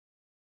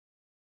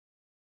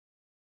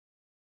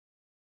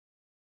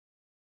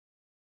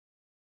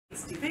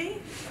Stevie.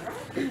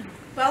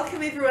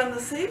 Welcome everyone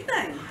this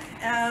evening.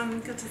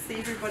 Good to see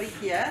everybody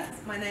here.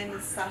 My name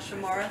is Sasha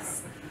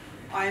Morris.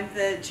 I'm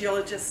the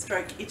geologist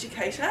stroke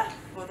educator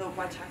for the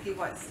Waitaki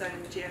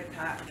Whitestone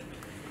Geopark,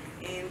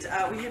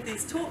 and we have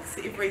these talks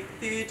every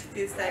third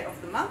Thursday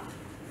of the month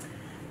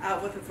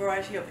with a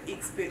variety of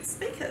expert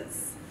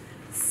speakers.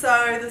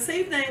 So this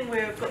evening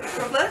we've got the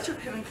privilege of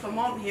having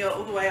Clement here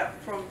all the way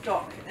up from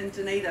Doc in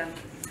Dunedin,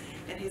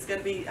 and he's going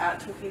to be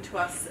talking to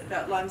us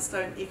about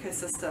limestone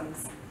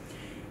ecosystems.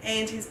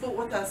 And he's brought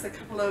with us a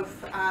couple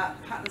of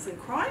partners in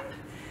crime.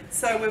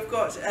 So we've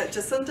got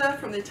Jacinda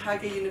from the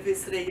Otago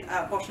University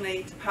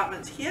Botany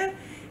Department here,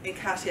 and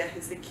Katia,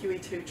 who's the Kiwi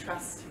 2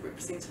 Trust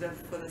representative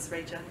for this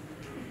region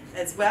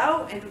as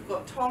well. And we've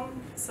got Tom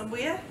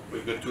somewhere.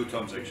 We've got two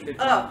Toms actually.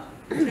 Oh,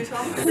 two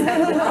Toms?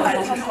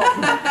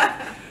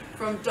 Right.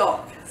 From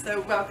Doc.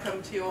 So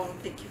welcome to you all, and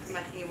thank you for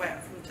making your way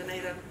up from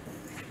Dunedin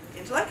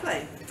and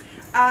locally.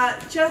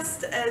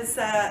 Just as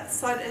a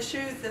side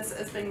issue, this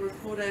is being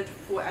recorded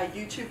for our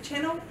YouTube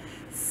channel,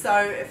 so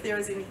if there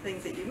is anything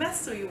that you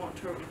missed or you want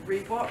to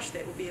re-watch,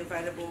 that will be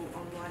available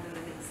online in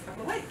the next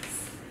couple of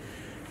weeks.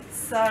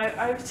 So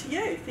over to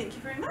you. Thank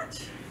you very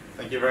much.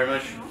 Thank you very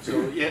much.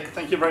 So yeah,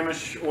 thank you very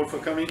much all for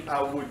coming.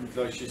 I would,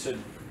 like she said,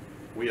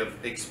 we have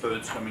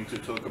experts coming to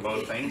talk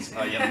about things.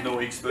 I am no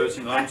expert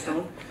in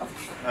limestone,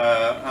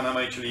 and I'm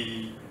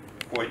actually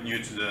quite new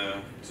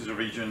to the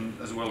region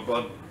as well.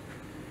 But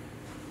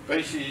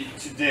basically,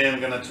 today I'm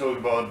going to talk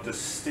about the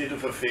state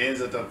of affairs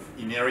that I've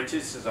inherited,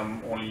 as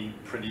I'm only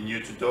pretty new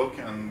to Doc,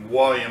 and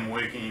why I'm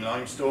working in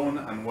limestone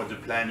and what the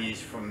plan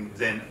is from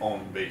then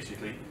on,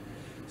 basically.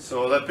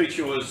 So that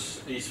picture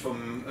is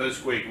from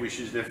Earthquake, which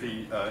is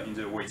definitely in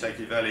the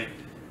Waitaki Valley,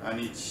 and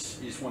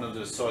it's one of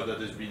the sites that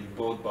has been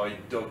bought by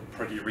Doc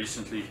pretty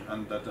recently,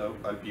 and that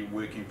I'll be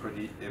working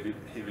pretty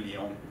heavily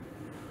on.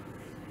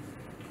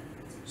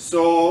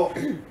 So,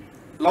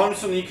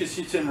 limestone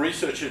ecosystem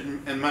research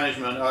and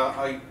management,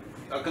 I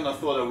kind of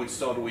thought I would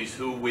start with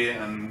who,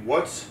 where and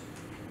what.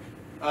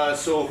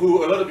 So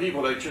who, a lot of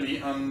people actually,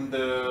 and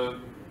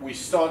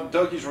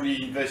Doc is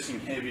really investing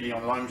heavily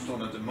on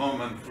limestone at the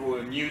moment through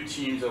a new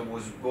team that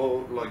was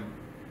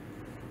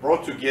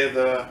brought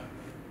together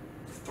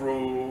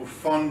through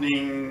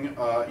funding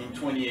in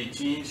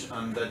 2018,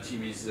 and that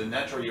team is the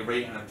Naturally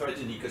Rare and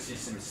Threatened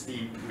Ecosystems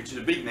team, which is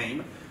a big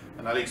name,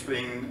 and I'll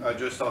explain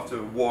just after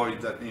why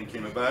that name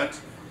came about.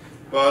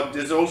 But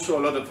there's also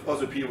a lot of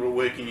other people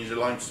working in the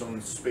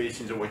limestone space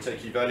in the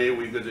Waitaki Valley.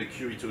 We've got the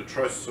Kiwi 2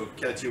 Trust, so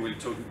Katia will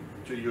talk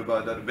to you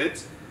about that a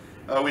bit.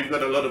 We've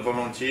got a lot of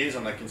volunteers,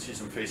 and I can see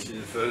some faces in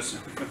the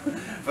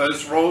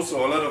first row,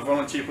 so a lot of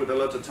volunteers put a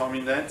lot of time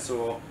in that.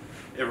 So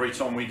every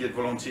time we get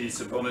volunteers, it's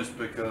a bonus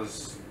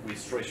because we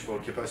stretch for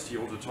capacity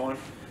all the time.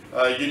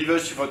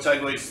 University of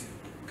Otago is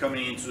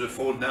coming into the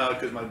fold now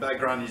because my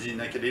background is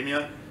in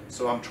academia,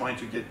 so I'm trying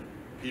to get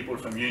people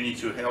from uni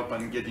to help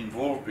and get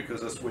involved,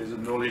 because that's where the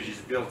knowledge is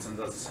built, and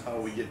that's how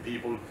we get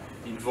people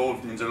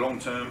involved in the long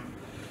term.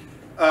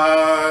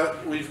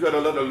 We've got a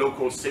lot of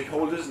local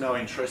stakeholders now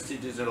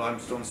interested in the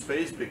limestone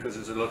space because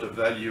there's a lot of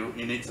value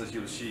in it, as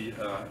you'll see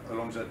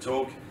along that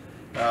talk.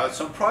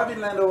 Some private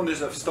landowners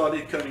have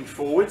started coming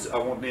forward. I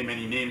won't name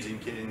any names in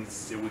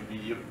case they would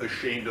be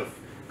ashamed of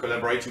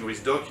collaborating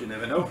with Doc, you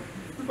never know.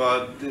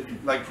 But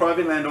like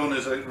private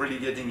landowners are really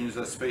getting into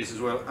that space as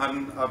well.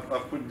 And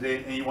I've put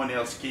anyone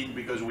else keen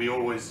because we're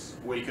always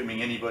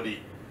welcoming anybody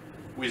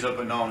with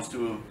open arms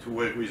to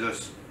work with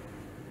us.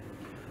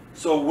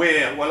 So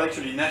where? Well,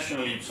 actually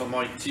nationally, so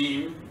my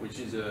team, which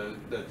is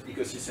that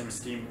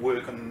ecosystems team,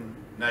 work on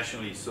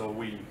nationally. So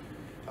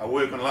I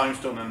work on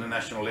limestone on the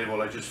national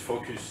level. I just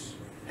focus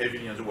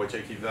heavily on the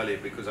Waitaki Valley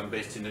because I'm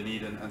based in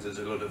Dunedin and there's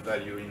a lot of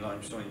value in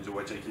limestone in the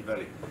Waitaki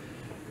Valley.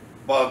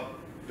 But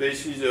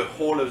basically the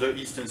whole of the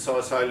eastern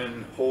South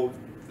Island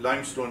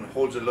limestone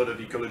holds a lot of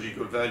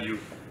ecological value,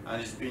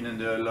 and it's been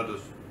under a lot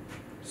of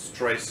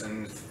stress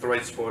and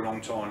threats for a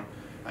long time,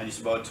 and it's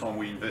about time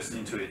we invest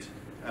into it.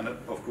 And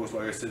of course,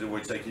 like I said, the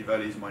Waitaki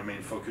Valley is my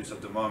main focus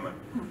at the moment.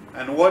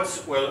 And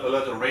what's, well, a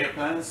lot of rare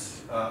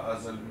plants,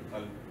 as I'll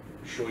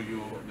show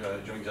you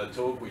during that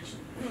talk, which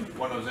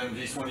one of them,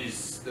 this one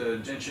is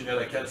the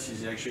Gentianella calcis,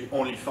 is actually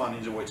only found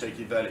in the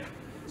Waitaki Valley.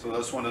 So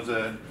that's one of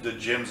the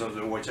gems of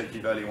the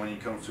Waitaki Valley when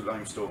it comes to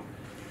limestone.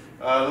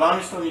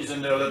 Limestone is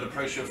under a lot of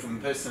pressure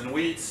from pests and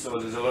weeds, so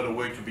there's a lot of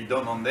work to be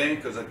done on them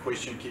because that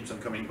question keeps on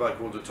coming back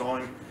all the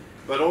time.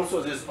 But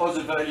also there's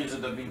other values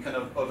that have been kind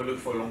of overlooked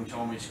for a long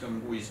time, which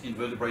come with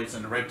invertebrates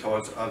and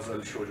reptiles, as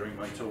I'll show during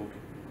my talk.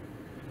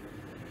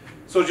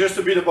 So just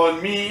a bit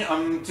about me,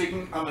 I'm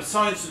a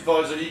science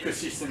advisor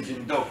ecosystems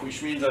in Doc,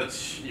 which means that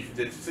if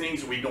there's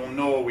things we don't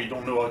know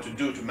how to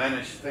do to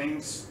manage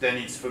things, then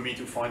it's for me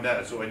to find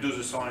out. So I do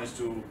the science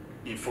to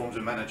inform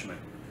the management.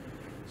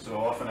 So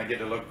often I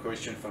get a lot of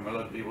questions from a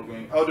lot of people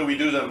going, how do we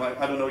do that? I'm like,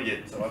 I don't know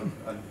yet, so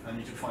I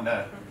need to find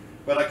out.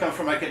 But I come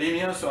from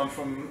academia, so I'm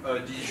from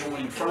Dijon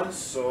in France,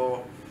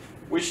 so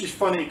which is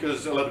funny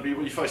because a lot of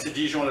people, if I say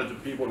Dijon, a lot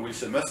of people will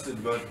say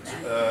mustard, but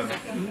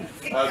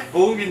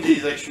Burgundy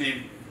is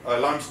actually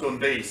limestone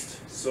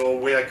based. So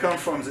where I come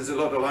from, there's a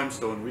lot of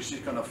limestone, which is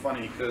kind of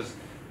funny because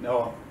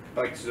now I'm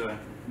back to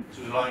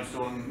the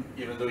limestone,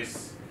 even though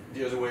it's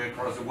the other way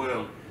across the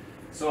world.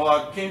 So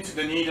I came to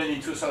Dunedin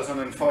in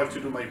 2005 to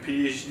do my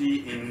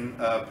PhD in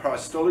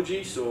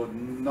parasitology, so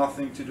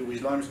nothing to do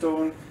with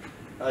limestone.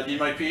 I did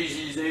my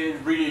PhD there,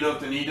 really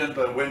loved Dunedin,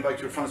 but went back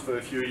to France for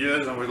a few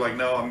years and was like,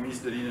 no, I miss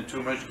Dunedin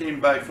too much. Came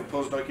back for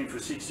postdocing for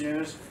 6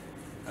 years,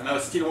 and I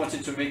still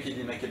wanted to make it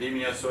in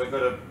academia, so I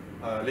got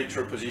a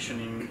lecturer position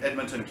in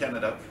Edmonton,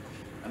 Canada.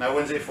 And I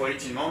went there for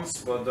 18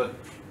 months, but that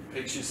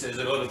picture says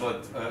a lot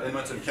about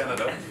Edmonton,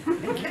 Canada.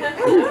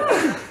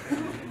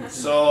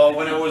 So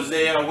when I was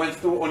there, I went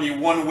through only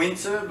one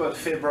winter, but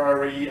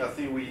February, I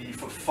think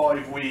for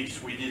 5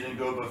 weeks, we didn't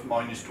go above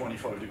minus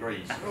 25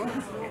 degrees,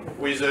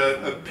 with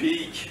a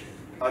peak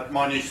at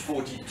minus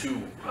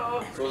 42.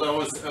 So that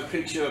was a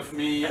picture of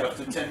me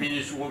after 10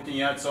 minutes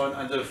walking outside,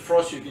 and the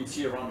frost you can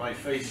see around my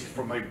face is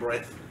from my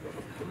breath.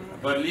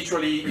 But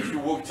literally, if you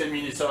walk 10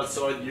 minutes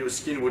outside, your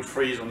skin would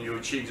freeze on your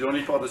cheeks. The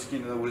only part of the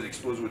skin that was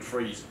exposed would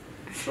freeze.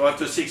 So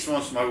after 6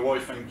 months, my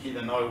wife and kid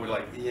and I were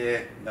like,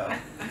 yeah, no.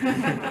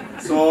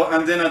 So,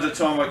 and then at the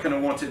time, I kind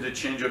of wanted a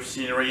change of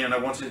scenery, and I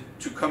wanted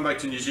to come back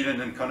to New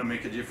Zealand and kind of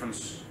make a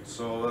difference.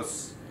 So that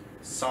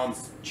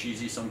sounds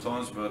cheesy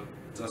sometimes, but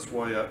that's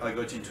why I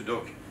got into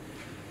doc.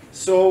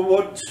 So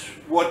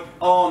what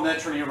are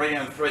naturally rare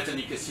and threatened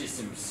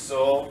ecosystems?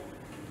 So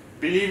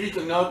believe it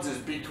or not, there's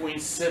between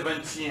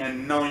 70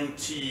 and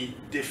 90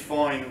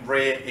 defined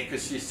rare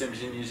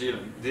ecosystems in New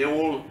Zealand. They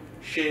all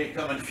share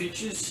common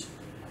features.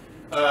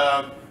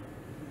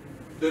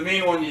 The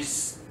main one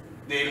is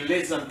they're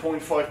less than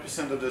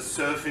 0.5% of the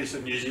surface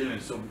of New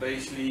Zealand, so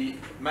basically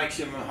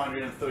maximum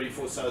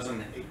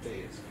 134,000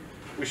 hectares,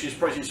 which is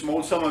pretty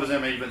small. Some of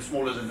them are even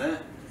smaller than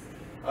that.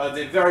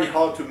 They're very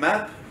hard to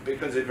map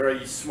because they're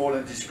very small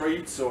and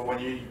discrete, so when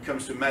it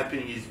comes to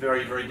mapping, it's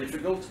very, very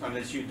difficult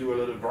unless you do a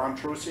lot of ground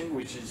truthing,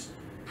 which is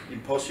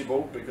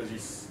impossible because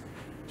it's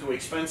too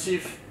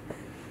expensive.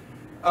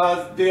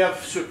 They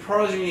have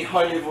surprisingly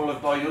high level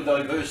of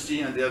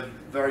biodiversity, and they have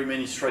very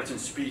many threatened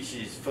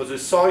species. For the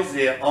size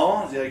they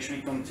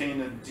actually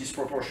contain a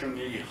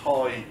disproportionately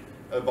high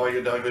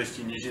biodiversity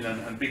in New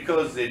Zealand, and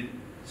because they're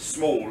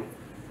small,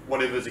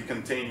 whatever they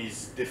contain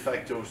is de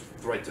facto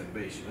threatened,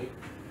 basically.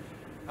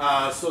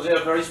 So they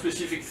have very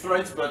specific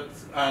threats,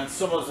 and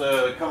some of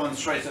the common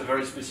threats have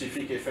very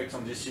specific effects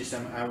on this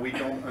system, and we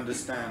don't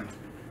understand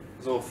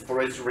those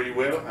threats really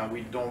well, and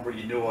we don't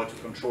really know how to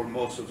control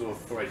most of those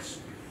threats,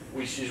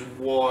 which is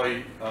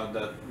why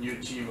that new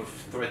team of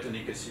threatened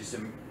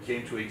ecosystem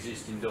came to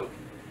exist in DOC.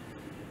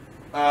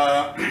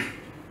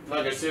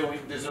 Like I said,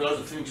 there's a lot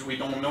of things we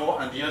don't know,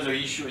 and the other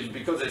issue is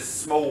because they're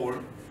small,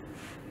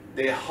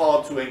 they're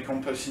hard to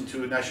encompass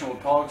into national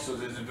parks, so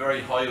there's a very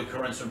high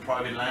occurrence on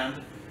private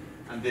land,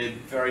 and they're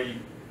very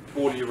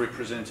poorly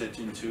represented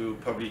into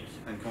public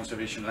and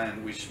conservation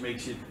land, which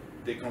makes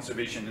the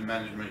conservation and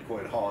management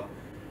quite hard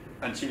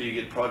until you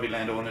get private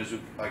landowners who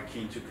are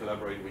keen to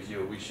collaborate with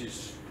you, which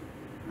is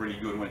really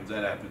good when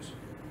that happens.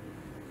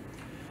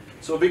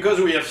 So because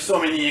we have so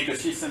many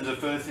ecosystems, the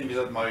first thing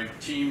that my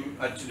team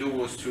had to do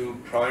was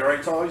to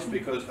prioritize,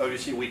 because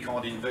obviously we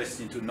can't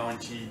invest into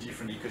 90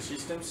 different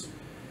ecosystems.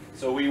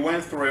 So we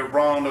went through a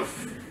round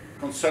of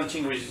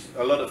consulting with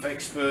a lot of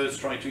experts,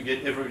 trying to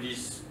get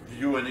everybody's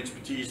view and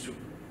expertise to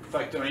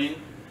factor in.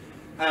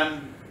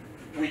 And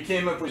we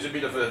came up with a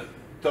bit of a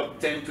top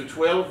 10 to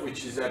 12,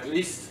 which is at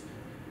least.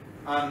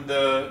 And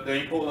the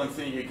important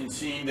thing you can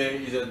see in there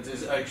is that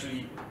there's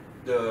actually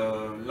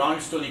the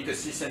limestone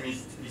ecosystem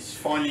is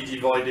finally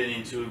divided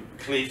into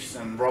cliffs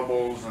and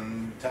rubbles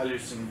and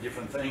talus and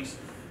different things,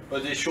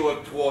 but they show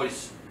up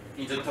twice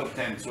in the top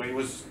 10, so it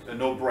was a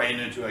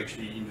no-brainer to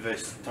actually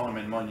invest time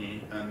and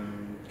money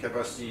and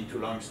capacity into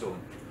limestone.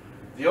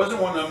 The other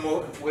one I'm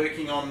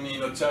working on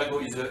in Otago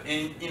is the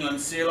inland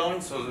sea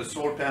line, so the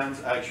salt pans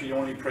are actually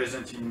only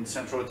present in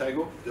central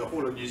Otago. The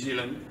whole of New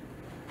Zealand,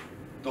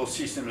 those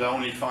systems are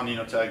only found in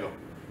Otago.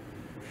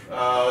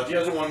 The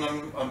other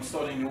one I'm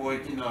starting to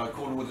work in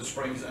cold water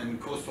springs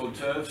and coastal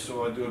turf,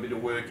 so I do a bit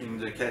of work in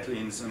the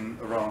Catlins and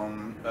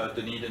around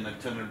Dunedin and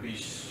Tunnel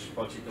Beach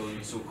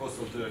particularly. So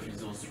coastal turf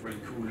is those really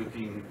cool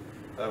looking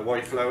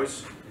white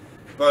flowers.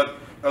 But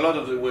a lot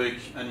of the work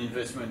and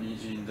investment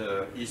is in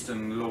the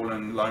eastern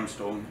lowland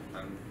limestone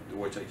and the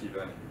Waitaki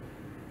Valley.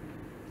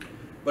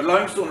 But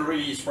limestone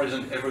really is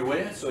present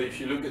everywhere, so if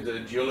you look at the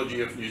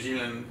geology of New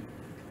Zealand,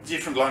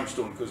 different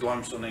limestone, because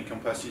limestone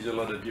encompasses a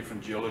lot of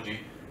different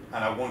geology.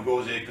 And I won't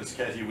go there because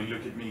Kathy will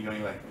look at me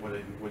going like, what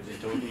is he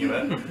talking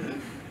about?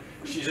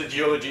 She's a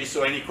geologist,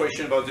 so any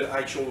question about the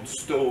actual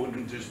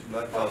stone, just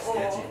ask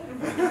Kathy.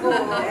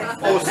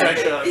 Or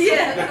Sasha,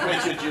 yeah. There are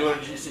plenty of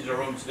geologists in the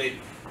room today.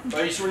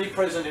 But it's really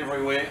present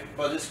everywhere,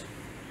 but there's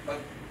a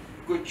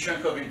good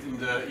chunk of it in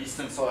the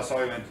eastern South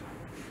Island.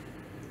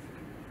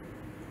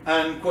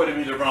 And quite a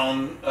bit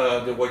around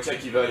the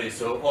Waitaki Valley.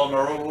 So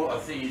Oamaru, I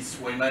think it's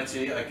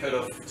Waimate. I cut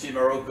off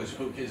Timaru because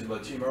who cares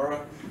about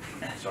Timaru?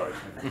 Sorry.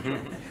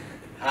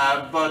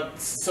 But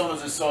some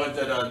of the sites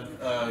that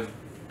are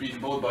been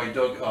bought by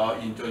dog are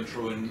in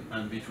Dunedin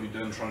and between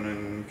Dunedin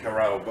and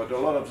Carrao, but a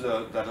lot of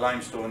that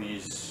limestone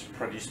is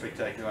pretty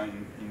spectacular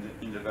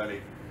in the valley.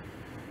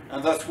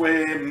 And that's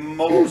where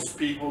most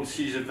people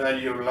see the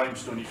value of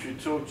limestone. If you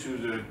talk to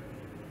the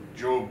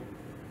Joe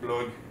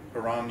blog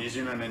around New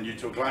Zealand and you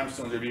talk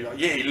limestone, they'll be like,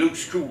 yeah, it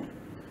looks cool.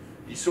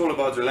 It's all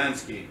about the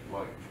landscape.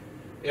 Like,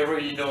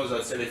 everybody knows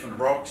that's Elephant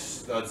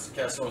Rocks, that's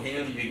Castle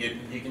Hill.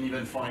 You can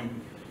even find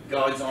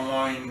guides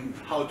online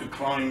how to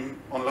climb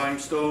on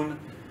limestone.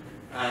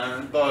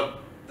 But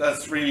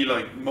that's really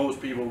like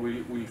most people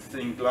will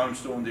think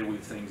limestone, they will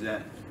think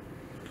that.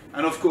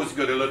 And of course, it's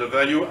got a lot of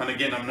value. And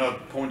again, I'm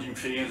not pointing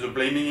fingers or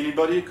blaming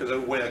anybody, because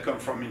where I come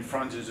from in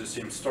France is the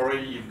same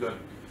story. You've got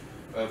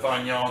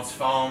vineyards,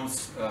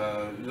 farms,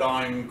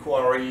 lime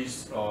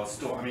quarries, I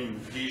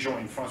mean, Dijon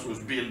in France was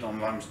built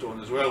on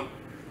limestone as well.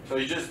 So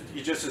it's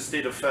just a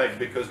state of fact,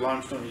 because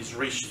limestone is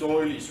rich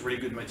soil, it's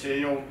really good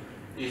material,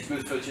 it's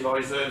good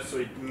fertilizer, so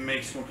it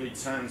makes complete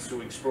sense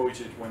to exploit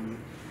it when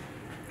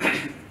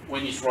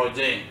it's right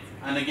there.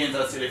 And again,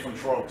 that's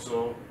Elephant Rock,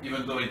 so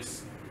even though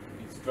it's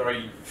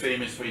very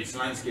famous for its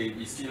landscape,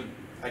 it's still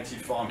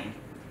active farming.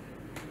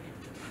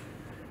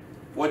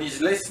 What is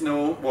less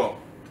known, well,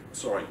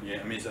 sorry,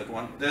 yeah, I missed that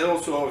one. There's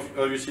also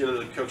obviously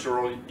the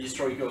cultural,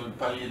 historical, and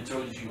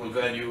paleontological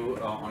value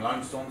on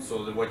limestone.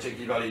 So the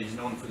Waitaki Valley is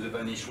known for the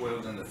vanished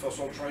whales and the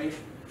fossil trade.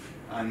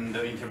 And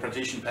the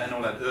interpretation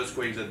panel at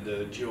earthquakes that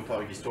the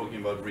Geopark is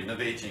talking about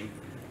renovating,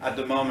 at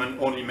the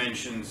moment only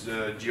mentions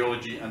the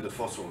geology and the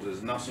fossils.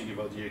 There's nothing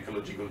about the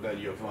ecological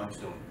value of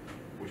limestone,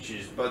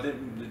 but the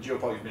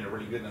Geopark has been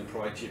really good and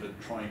proactive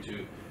at trying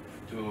to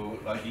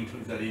like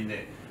include that in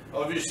there.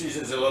 Obviously,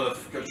 there's a lot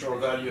of cultural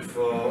value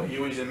for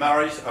iwis and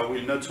maris. I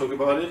will not talk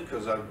about it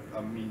because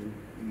I'm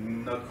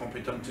not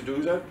competent to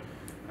do that,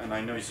 and I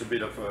know it's a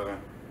bit of a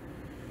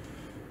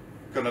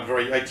kind of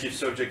very active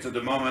subject at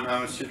the moment.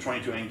 I'm still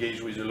trying to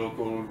engage with the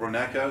local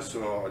Ronaka,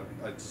 so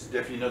it's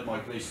definitely not my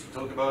place to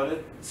talk about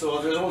it. So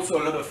there's also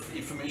a lot of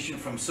information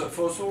from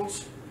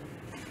subfossils,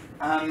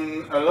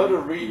 and a lot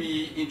of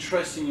really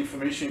interesting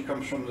information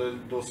comes from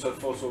those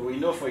subfossils. We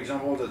know, for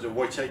example, that the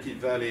Waitaki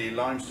Valley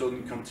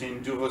limestone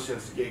contains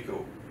Duvosel's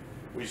gecko,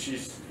 which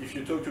is, if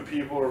you talk to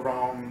people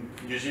around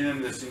New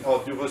Zealand, they think, oh,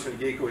 Duvosel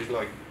gecko is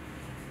like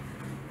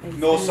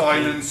North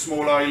Islands,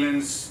 small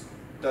islands,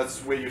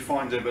 that's where you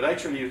find them. But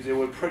actually, they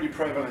were pretty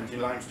prevalent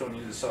in limestone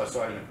in the South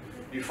Island.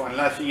 You find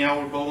laughing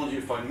owl bones,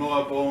 you find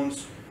moa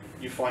bones,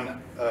 you find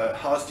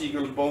house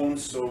eagle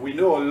bones. So we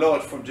know a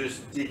lot from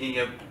just digging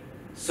up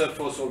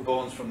subfossil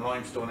bones from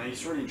limestone, and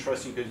it's really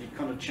interesting because it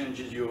kind of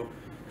changes your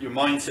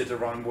mindset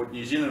around what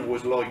New Zealand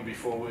was like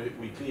before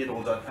we cleared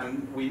all that.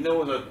 And we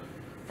know that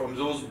from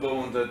those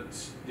bones that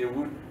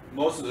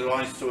most of the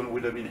limestone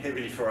would have been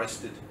heavily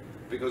forested,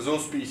 because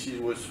those species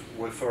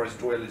were forest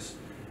dwellers.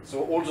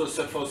 So all those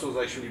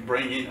subfossils actually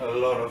bring in a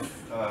lot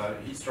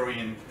of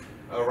history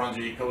around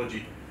the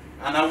ecology.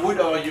 And I would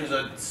argue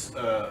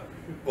that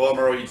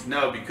Oamaru is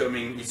now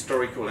becoming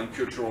historical and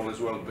cultural as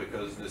well,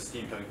 because the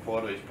steampunk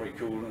quarter is pretty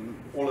cool, and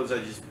all of that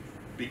is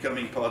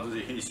becoming part of the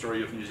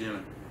history of New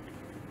Zealand.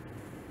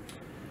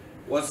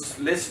 What's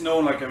less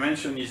known, like I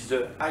mentioned, is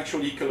the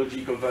actual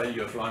ecological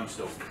value of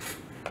limestone.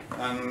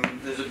 And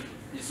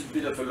it's a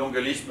bit of a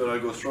longer list, but I'll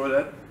go through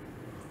that.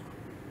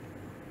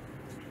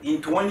 In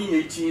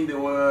 2018, there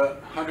were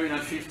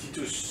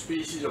 152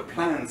 species of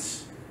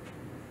plants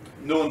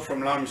known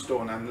from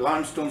limestone, and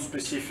limestone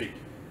specific.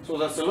 So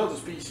that's a lot of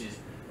species.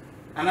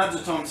 And at the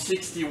time,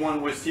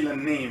 61 were still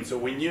unnamed, so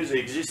we knew they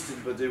existed,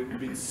 but there had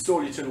been so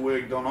little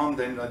work done on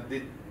them that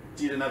they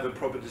didn't have a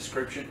proper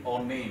description or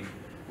name,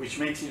 which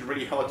makes it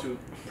really hard to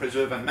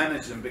preserve and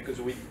manage them,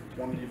 because we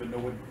don't even know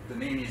what the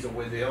name is or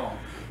where they are.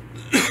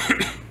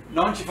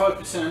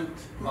 95%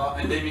 are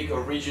endemic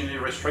or regionally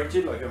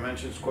restricted. Like I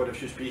mentioned, quite a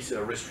few species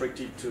are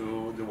restricted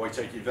to the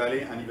Waitaki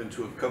Valley and even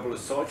to a couple of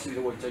sites in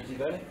the Waitaki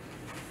Valley.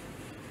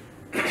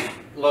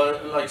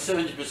 Like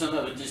 70%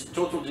 of this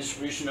total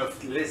distribution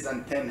of less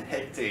than 10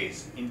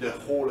 hectares in the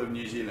whole of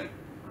New Zealand.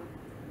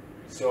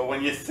 So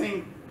when you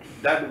think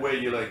that way,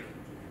 you're like,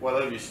 well,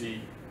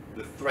 obviously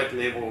the threat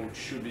level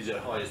should be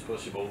the highest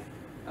possible,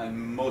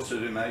 and most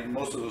of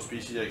those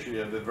species actually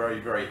have a very,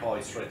 very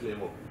high threat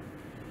level.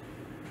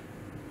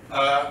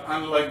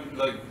 And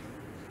like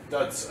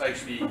that's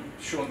actually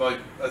shown by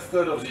a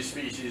third of these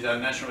species are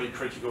nationally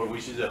critical,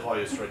 which is the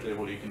highest threat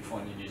level you can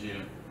find in New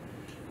Zealand.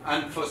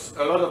 And for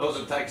a lot of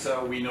other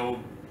taxa, we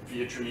know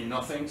virtually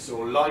nothing. So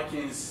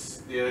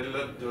lichens, there are a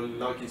lot of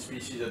lichen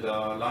species that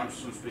are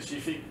limestone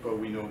specific, but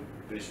we know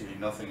basically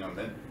nothing on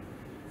them.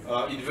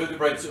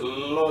 Invertebrates, a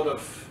lot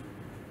of,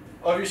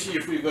 obviously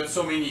if we've got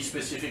so many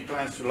specific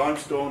plants to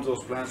limestone,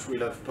 those plants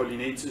will have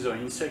pollinators or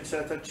insects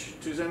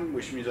attached to them,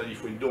 which means that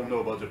if we don't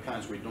know about the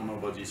plants, we don't know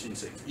about these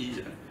insects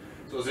either.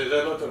 So there's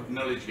a lot of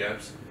knowledge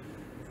gaps.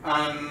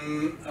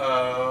 And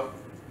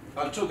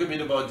I'll talk a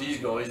bit about these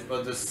guys,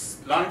 but the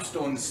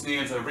limestone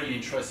snails are really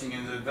interesting,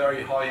 and there's a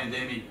very high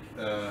endemic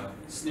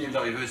snail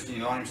diversity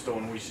in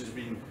limestone, which has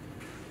been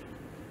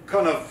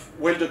kind of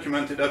well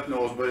documented up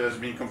north, but has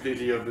been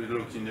completely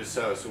overlooked in the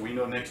south. So we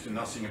know next to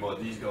nothing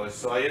about these guys.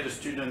 So I had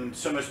a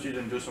summer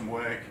student, do some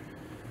work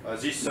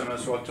this summer.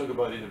 So I'll talk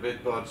about it a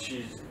bit. But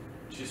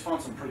she's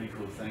found some pretty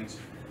cool things.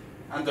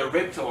 And the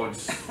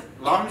reptiles,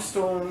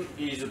 limestone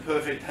is a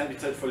perfect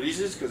habitat for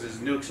lizards because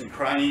there's nooks and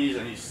crannies,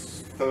 and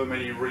it's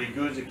thermally really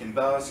good. They can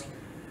bask.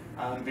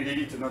 And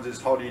believe it or not, there's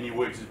hardly any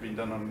work that's been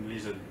done on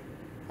lizard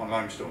on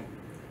limestone.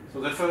 So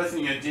the first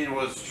thing I did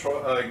was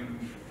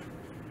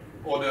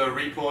order a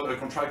report, a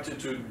contractor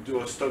to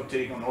do a stock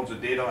take on all the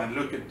data and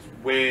look at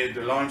where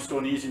the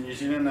limestone is in New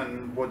Zealand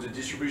and what the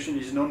distribution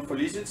is known for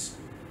lizards.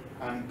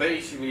 And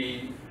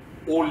basically,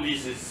 all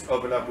lizards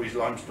overlap with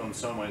limestone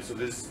somewhere. So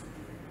there's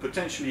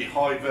potentially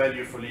high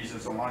value for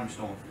lizards on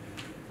limestone.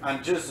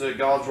 And just the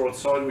Guards Road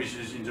side, which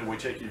is in the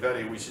Waitaki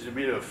Valley, which is a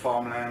bit of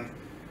farmland,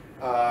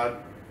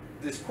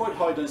 there's quite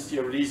high density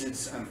of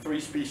lizards and 3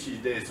 species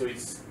there. So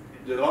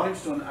the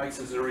limestone acts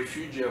as a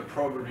refugia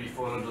probably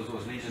for a lot of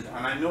those lizards.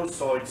 And I know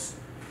sites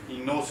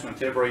in North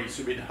Canterbury it's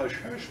a bit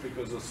hush-hush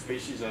because those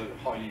species are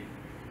highly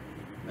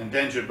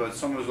endangered, but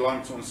some of the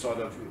limestone sites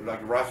have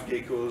like raft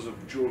geckos, or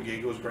jewel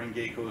geckos, brain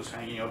geckos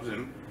hanging off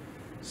them.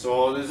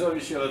 So there's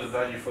obviously a lot of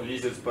value for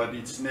lizards, but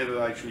it's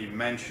never actually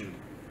mentioned.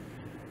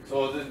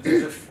 So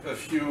there's a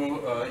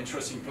few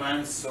interesting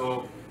plants.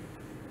 So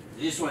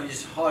this one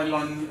is high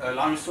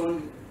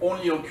limestone,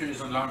 only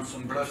occurs on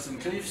limestone bluffs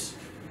and cliffs,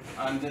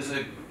 and there's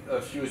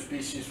a few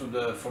species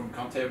from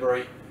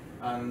Canterbury.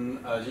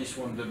 And this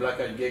one, the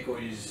black-eyed gecko,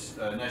 is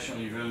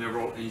nationally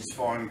vulnerable. It's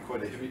found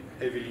quite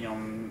heavily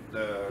on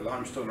the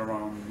limestone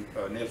around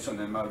Nelson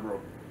and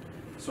Marlborough.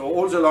 So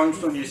all the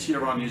limestone you see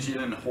around New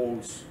Zealand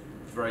holds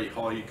very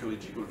high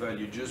ecological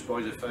value just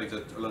by the fact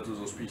that a lot of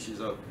those species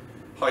are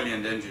highly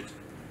endangered.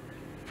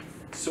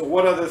 So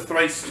what are the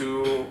threats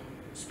to,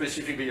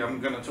 specifically, I'm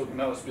going to talk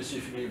now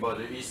specifically about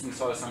the eastern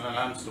Southern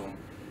limestone.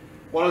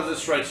 What are the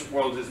threats?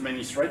 Well, there's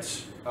many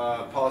threats,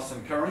 past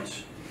and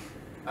current.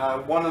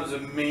 One of the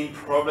main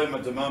problems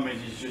at the moment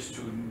is just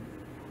to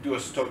do a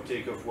stock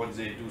take of what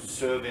they do,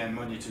 survey and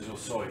monitor those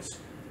sites.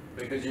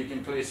 Because you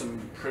can play some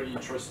pretty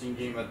interesting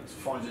game at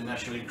find a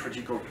nationally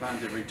critical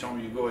plant every time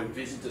you go and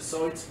visit the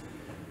site.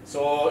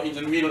 So in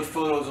the middle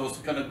photo, those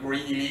kind of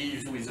greeny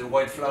leaves with the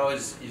white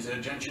flowers is a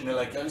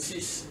gentianella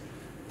calcis,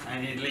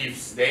 and it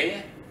lives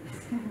there.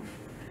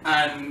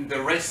 And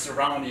the rest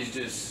around is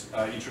just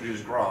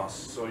introduced grass.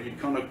 So you're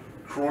kind of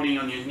crawling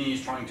on your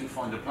knees trying to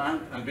find a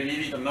plant, and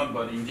believe it or not,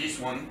 but in this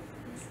one,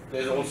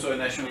 there's also a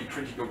nationally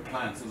critical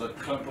plant. So that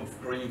clump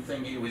of green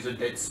thingy with a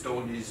dead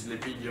stone is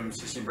Lepidium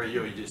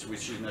cisimbrioides,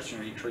 which is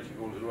nationally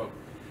critical as well.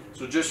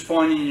 So just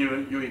finding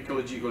your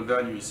ecological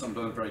value is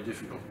sometimes very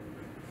difficult.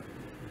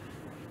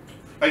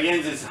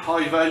 Again, there's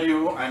high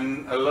value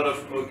and a lot of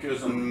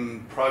focus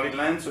on private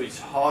land, so it's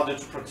harder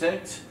to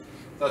protect.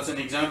 That's an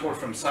example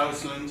from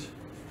Southland,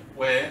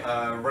 where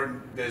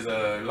there's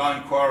a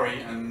lime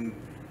quarry, and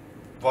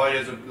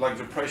via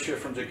the pressure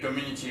from the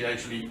community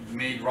actually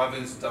made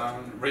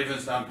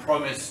Ravensdown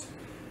promise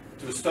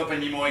to stop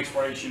any more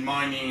exploration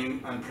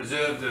mining and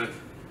preserve the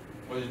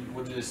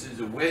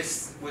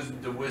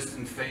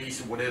western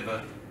face or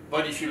whatever.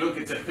 But if you look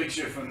at the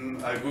picture from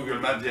Google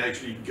Maps, they're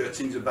actually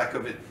gutting the back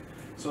of it.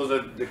 So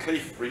the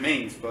cliff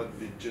remains, but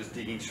they're just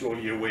digging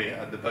slowly away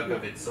at the back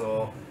of it.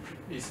 So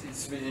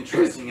it's really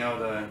interesting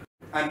how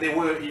and they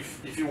were,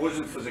 if it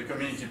wasn't for the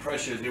community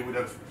pressure, they would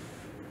have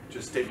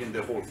just taken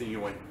the whole thing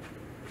away.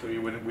 So we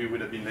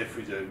would have been left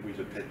with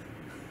a pit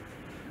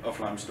of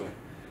limestone.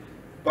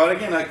 But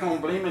again, I can't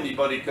blame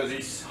anybody because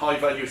it's high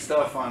value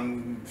stuff,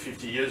 and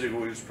 50 years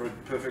ago it was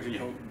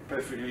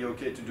perfectly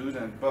okay to do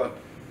that. But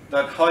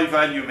that high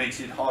value makes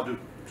it harder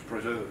to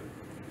preserve.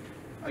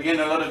 Again,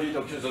 a lot of it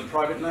occurs on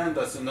private land.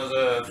 That's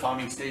another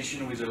farming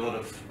station with a lot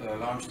of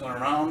limestone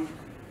around.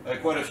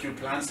 Quite a few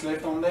plants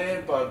left on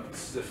there, but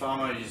the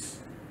farmer is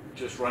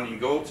just running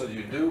goats, as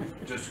you do,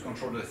 just to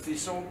control the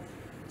thistle.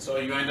 So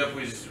you end up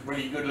with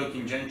really good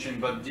looking gentian,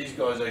 but these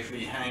guys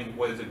actually hang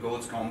where the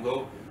goats can't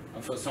go.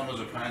 And for some of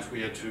the plants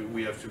we have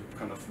to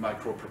kind of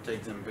micro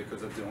protect them,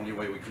 because that's the only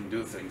way we can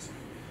do things.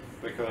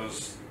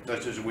 Because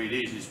that's just the way it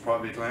is. It's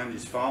private land,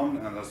 it's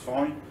farmed, and that's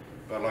fine.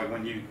 But like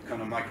when you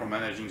kind of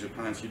micromanaging the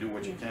plants, you do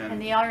what you can.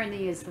 And the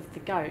irony is with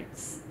the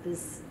goats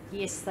is,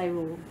 yes, they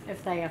will,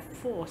 if they are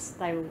forced,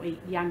 they will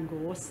eat young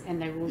gorse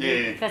and they will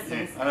eat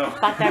thistles,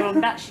 but they will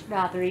much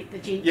rather eat the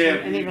gentian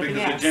and everything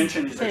else. Because the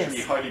gentian is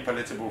actually highly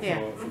palatable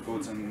for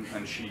goats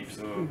and sheep.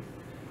 So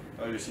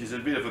obviously it's a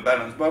bit of a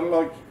balance. But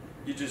like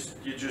you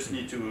just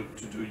need to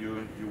do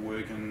your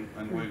work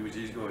and work with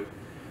these guys.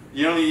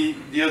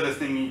 The other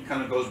thing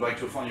kind of goes back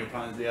to find your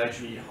plants. They're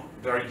actually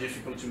very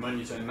difficult to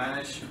monitor and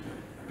manage,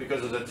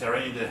 because of the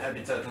terrain, the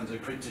habitat, and the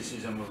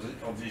criticism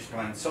of these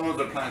plants. Some of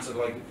the plants are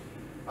like,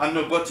 I'm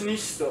no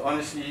botanist, so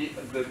honestly,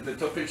 the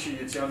top picture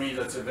you tell me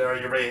that's a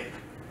very rare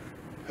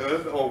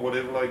herb or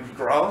whatever, like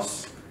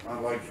grass.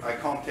 I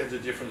can't tell the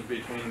difference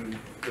between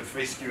the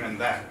fescue and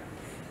that.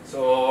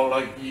 So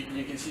like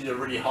you can see the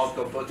really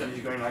hardcore bottom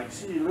is going like,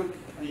 see, look,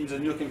 in the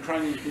nook and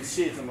cranny you can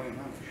see it. I'm like,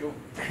 oh, sure.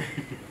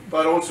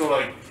 But also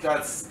like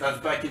that's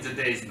back in the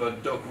days,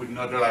 but Doc would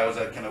not allow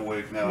that kind of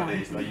work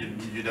nowadays. No. Like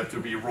you'd have to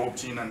be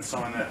roped in and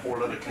sign a whole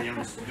lot of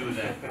clearance to do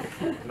that.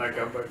 No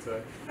go back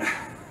to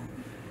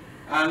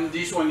And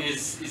this one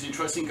is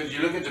interesting because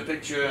you look at the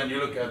picture and you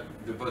look at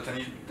the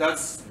botanist.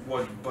 That's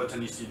what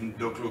botanists in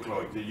Doc look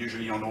like. They're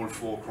usually on all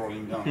four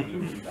crawling down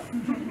and looking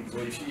down. So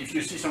if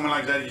you see someone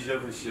like that, you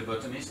obviously a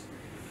botanist.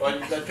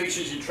 But that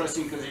picture is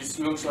interesting because it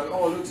looks like,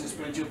 oh look, there's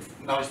plenty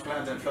of nice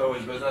plants and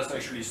flowers, but that's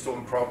actually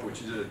stone crop,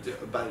 which is a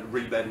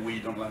really bad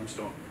weed on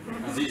limestone.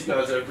 And these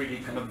guys are really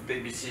kind of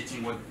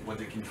babysitting what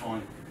they can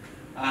find.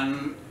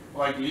 And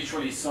like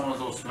literally some of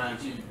those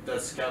plants,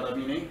 that's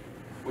Cardamine,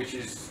 which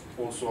is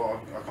also,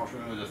 I can't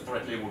remember the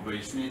threat level, but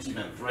it's not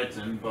even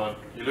threatened, but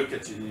you look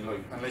at it and you're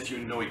like, unless you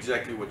know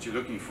exactly what you're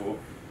looking for,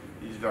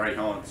 it's very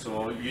hard.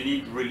 So you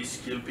need really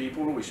skilled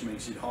people, which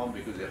makes it hard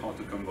because they're hard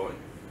to come by.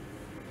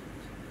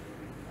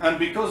 And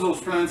because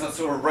those plants are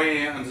so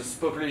rare and this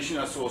population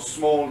are so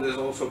small, there's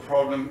also a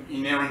problem,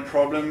 inherent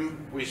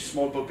problem with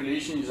small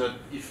population is that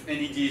if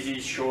any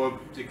disease show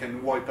up, they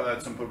can wipe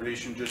out some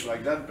population just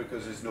like that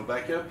because there's no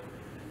backup.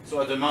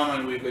 So at the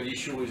moment we've got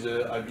issue with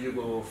the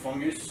albugo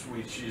fungus,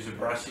 which is a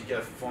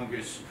brassica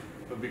fungus,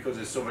 but because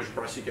there's so much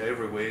brassica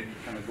everywhere, it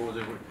kind of goes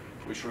everywhere,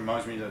 which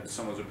reminds me that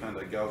some of the plant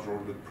like gauze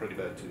roll look pretty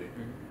bad today.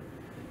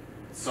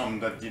 Some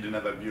that didn't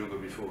have albugo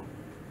before.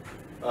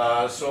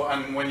 So,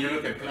 and when you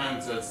look at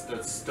plants,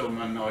 that's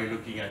Stoneman now you're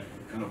looking at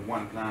kind of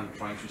one plant,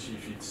 trying to see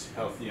if it's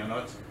healthy or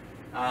not.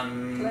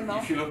 And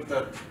if you look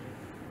at,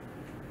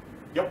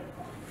 yep.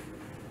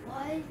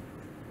 Why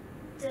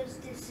does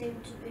there seem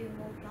to be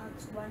more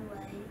plants one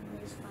way and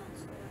there's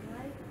plants one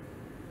way?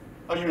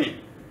 How do you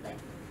mean? Like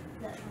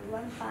that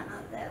one plant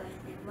up there and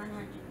then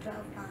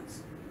 112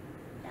 plants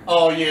down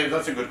Oh yeah,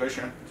 that's a good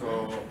question.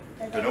 So,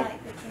 I don't know.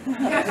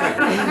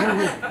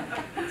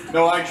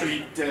 No,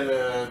 actually,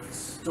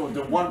 so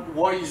the one,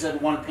 why is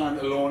that one plant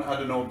alone? I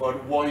don't know,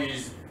 but why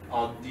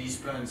are these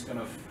plants kind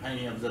of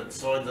hanging up that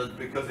side? That's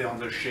because they're on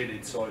the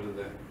shaded side of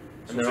there.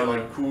 So and they're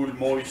like cool,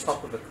 moist.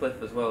 Top of a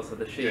cliff as well, so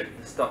the sheep,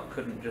 the stock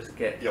couldn't just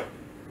get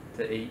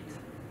to eat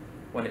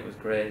when it was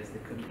grazed. They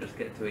couldn't just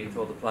get to eat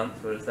all the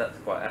plants, whereas that's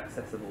quite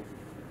accessible.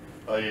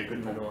 Oh yeah,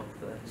 good point.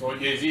 So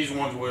yeah, these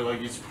ones were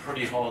like it's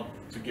pretty hard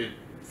to get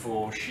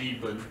for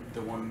sheep, but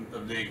the one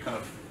that they kind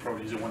of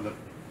probably is the one that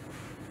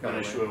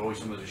managed to avoid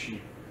some of the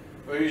sheep.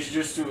 But it's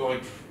just to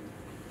like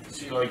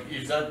see like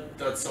if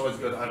that side's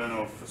got, I don't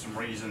know, for some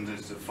reason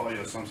there's a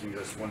fire or something,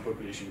 there's one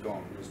population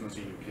gone. There's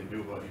nothing you can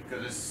do about it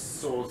because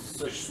it's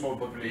such small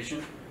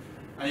population.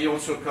 And it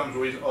also comes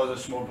with other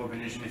small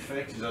population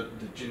effects, is that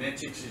the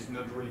genetics is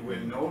not really well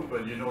known,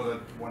 but you know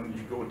that when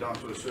you go down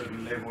to a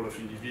certain level of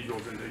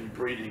individuals and they're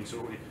breeding,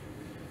 so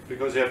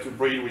because they have to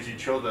breed with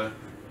each other,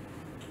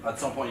 at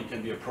some point it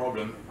can be a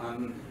problem.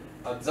 And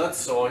at that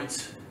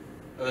site,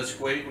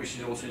 earthquake, which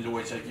is also in the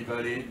Waitaki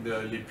Valley,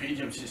 the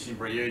Lepidium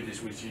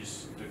cimbriatus, which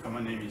is the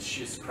common name is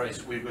schist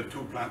cress, we've got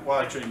two plants. Well,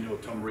 actually, no,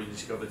 Tom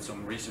rediscovered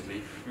some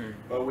recently,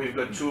 but we've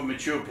got two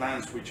mature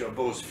plants which are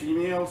both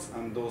females,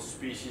 and those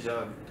species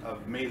are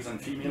males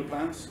and female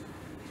plants.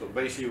 So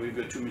basically, we've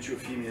got two mature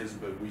females,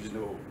 but with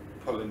no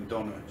pollen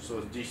donor. So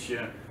this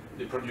year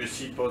they produce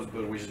seed pods,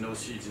 but with no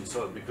seeds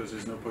inside because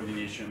there's no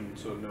pollination,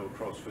 so no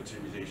cross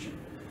fertilization.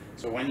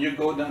 So when you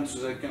go down to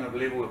that kind of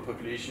level of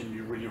population,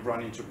 you really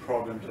run into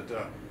problems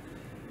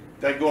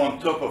that go on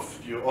top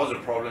of your other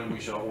problem,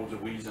 which are all the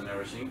weeds and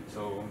everything.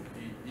 So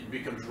it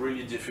becomes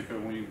really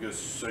difficult when you get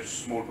such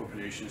small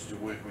populations to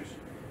work with.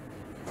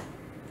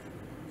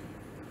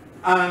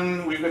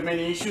 And we've got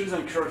many issues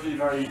and currently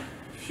very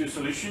few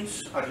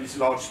solutions, at least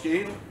large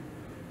scale.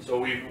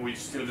 So we're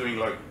still doing,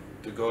 like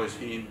the guys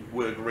here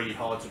work really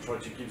hard to try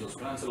to keep those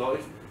plants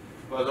alive.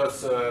 But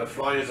that's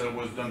flyers that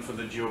was done for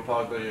the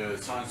Geopark by a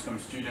science com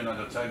student at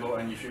Otago,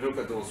 and if you look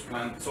at those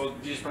plants, so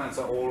these plants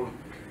are all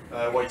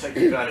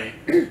Waitaki Valley.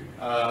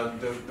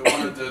 The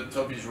one at the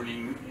top is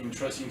really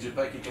interesting.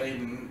 Geopark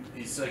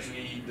is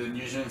actually the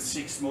New Zealand's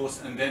 6th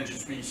most endangered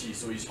species,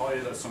 so it's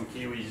higher than some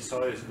kiwis, it's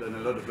higher than a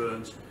lot of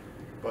birds,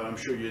 but I'm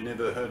sure you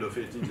never heard of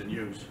it in the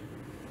news.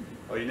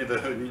 Or you never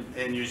heard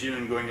in New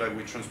Zealand going like,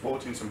 we're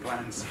transporting some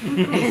plants for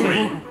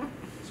free.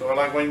 So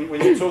like when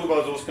you talk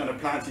about those kind of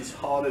plants, it's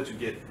harder to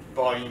get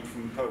buy-in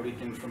from public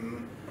and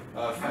from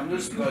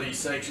funders, but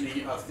it's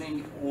actually, I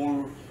think,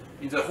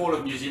 in the whole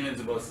of New Zealand,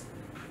 there's about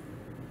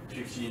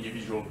 50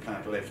 individual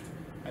plants left.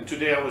 And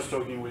today I was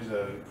talking with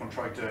a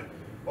contractor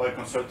or a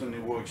consultant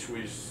who works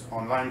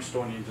on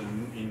limestone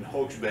in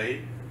Hawke's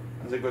Bay,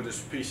 and they've got a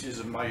species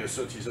of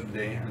Myosotis up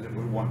there, and they've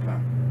got one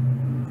plant.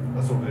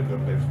 That's all they've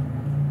got left.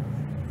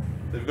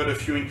 They've got a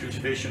few in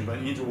cultivation, but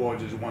in the world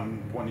there's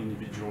one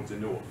individual they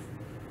know of.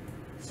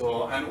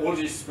 So, and all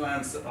these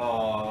plants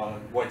are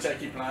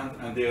Waitaki plant,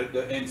 and the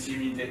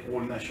NCV, they're all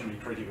nationally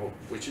critical,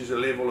 which is a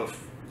level of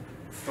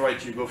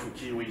threat you go for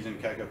kiwis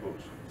and kakapos.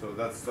 So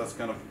that's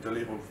kind of the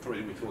level of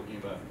threat we're talking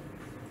about.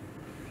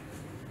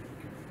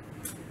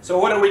 So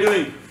what are we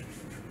doing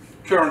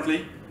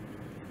currently?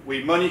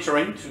 we're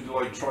monitoring to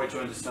like try to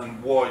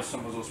understand why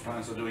some of those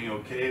plants are doing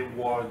okay,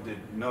 why they're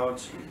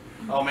not,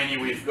 how many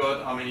we've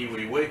got, how many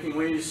we're working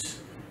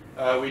with.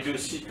 We do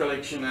seed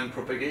collection and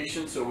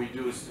propagation, so we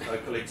do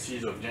collect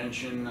seeds of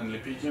gentian and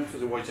lepidium for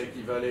the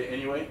Waitaki Valley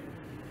anyway.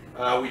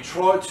 We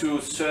try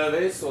to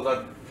survey, so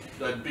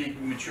that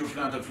big mature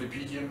plant of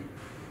lepidium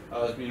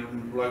has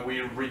been, like,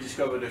 we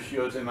rediscovered a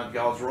few of them at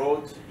Guards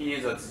Road. Here,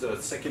 that's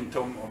the second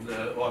tom of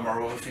the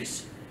Oamaru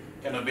office,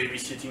 kind of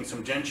babysitting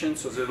some gentian.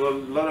 So there's a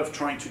lot of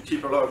trying to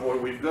keep alive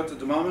what we've got at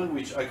the moment,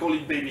 which I call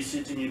it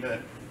babysitting in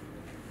a,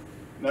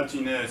 not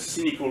in a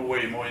cynical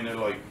way, more in a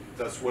like,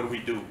 that's what we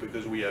do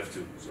because we have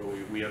to. So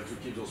we have to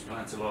keep those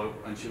plants alive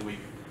until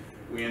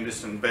we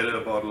understand better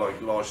about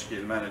like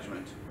large-scale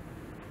management.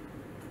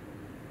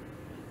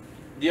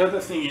 The other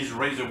thing is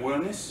raise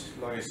awareness,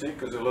 like I said,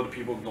 because a lot of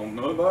people don't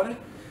know about it.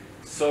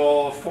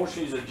 So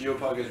fortunately the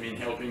Geopark has been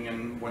helping,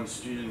 and when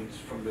students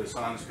from the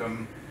science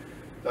come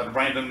that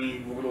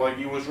randomly, like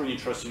it was really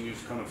interesting, you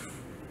kind of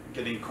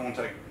get in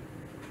contact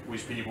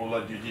with people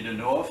that you didn't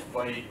know of,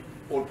 but it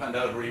all panned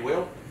out really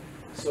well.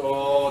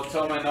 So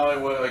Tom and I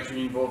were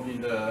actually involved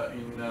in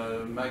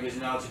a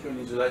magazine article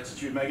in the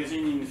Latitude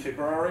magazine in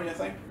February, I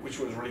think, which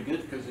was really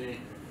good because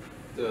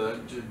the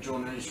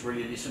journalists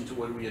really listened to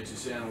what we had to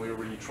say, and we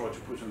really tried to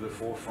put on the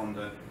forefront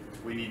that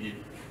we needed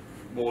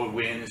more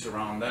awareness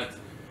around that.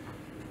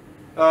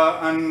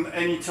 And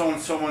anytime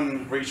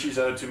someone reaches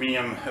out to me,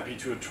 I'm happy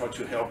to try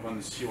to help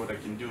and see what I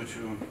can do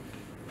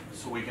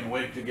so we can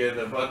work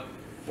together. But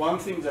one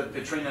thing that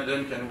Petrina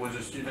Duncan was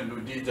a student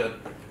who did that,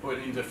 put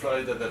in the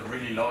flyer that I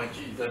really like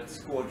it,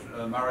 that's called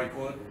Mari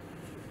quote.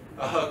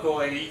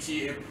 Ahako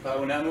iti e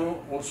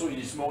paunano, also it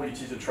is small,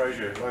 it is a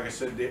treasure. Like I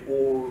said, they're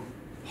all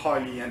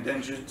highly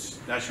endangered,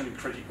 nationally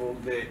critical.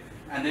 They're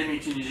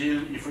endemic in New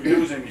Zealand. If we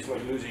lose them, it's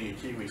like losing a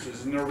kiwi. So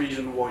there's no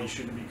reason why you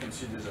shouldn't be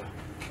considered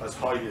as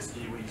highly as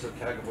kiwis or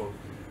kagabo.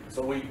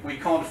 So we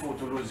can't afford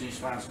to lose these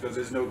plants because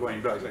there's no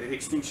going back. Like,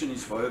 extinction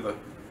is forever.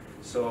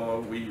 So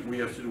we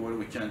have to do what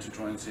we can to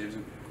try and save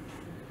them.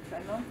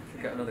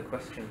 We've got another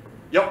question.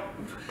 Yep.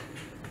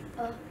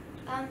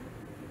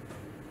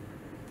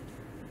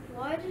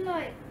 Why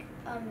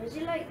do is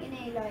it like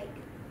any like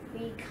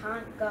we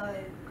can't go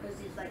because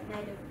it's like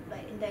native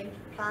like endangered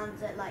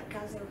plants at like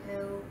Castle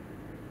Hill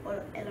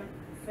or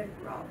Elephant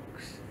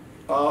Rocks?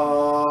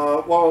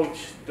 Well,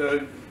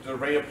 the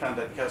rare plant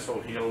at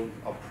Castle Hill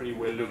are pretty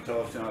well looked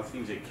after. I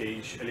think they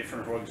cage.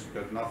 Elephant Rocks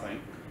got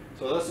nothing.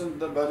 So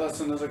that's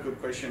another good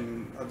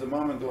question. At the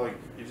moment, like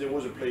if there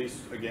was a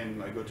place,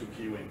 again, I go to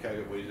Kiwi and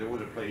Kagapo, if there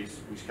was a place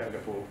with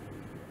Kagapo,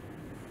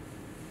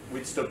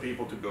 we'd stop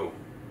people to go.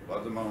 But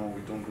at the moment,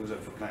 we don't do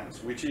that for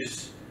plants, which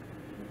is,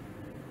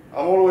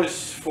 I'm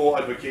always for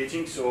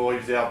advocating. So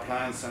if there are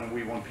plants and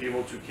we want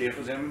people to care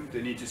for them,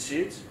 they need to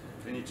see it,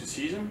 they need to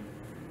see them.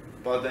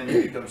 But then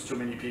it becomes too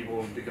many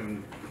people, it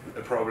becomes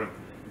a problem.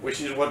 Which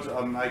is what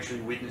I'm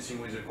actually witnessing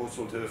with the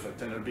coastal turf at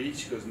Tunnel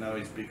Beach, because now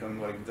it's become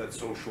like that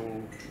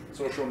social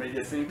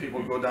media thing.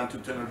 People go down to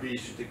Tunnel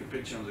Beach to take a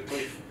picture on the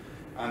cliff,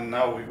 and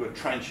now we've got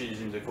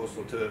trenches in the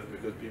coastal turf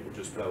because people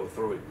just plow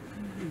through it,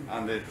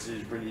 and it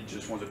really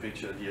just wants a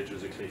picture at the edge of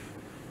the cliff.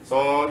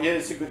 So yeah,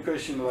 it's a good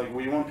question. Like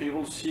we want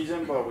people to see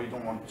them, but we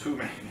don't want too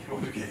many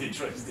people to get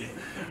interested.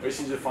 Which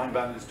is a fine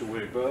balance to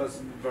work. But that's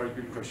a very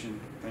good question.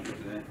 Thank you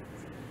for that.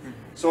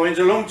 So in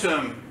the long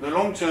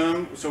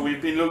term, so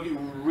we've been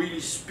looking really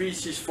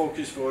species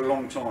focused for a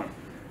long time.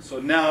 So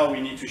now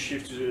we need to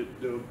shift to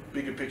the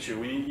bigger picture.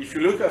 If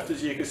you look after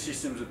the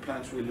ecosystems, the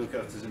plants will look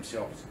after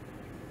themselves.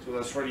 So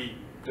that's really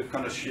the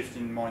kind of shift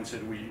in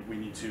mindset we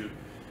need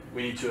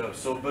to have.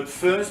 So, but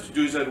first to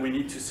do that, we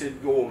need to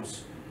set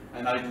goals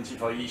and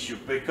identify issues,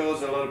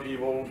 because a lot of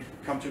people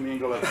come to me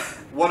and go like,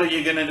 what are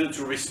you going to do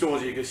to restore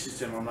the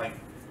ecosystem? I'm like,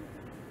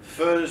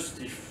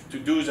 first, to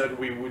do that,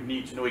 we would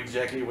need to know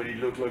exactly what it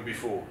looked like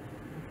before.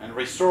 And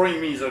restoring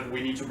means that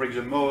we need to bring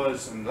the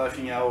moas and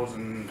laughing owls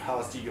and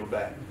house eagle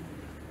back.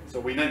 So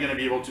we're not going to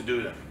be able to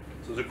do that.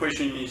 So the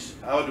question is,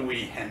 how do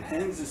we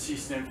enhance the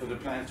system for the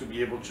plants to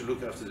be able to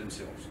look after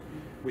themselves,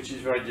 which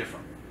is very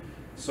different.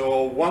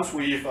 So once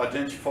we've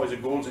identified the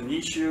goals and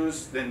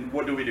issues, then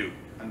what do we do?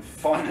 And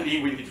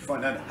finally, we need to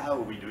find out how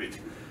we do it.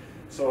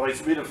 So it's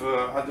a bit of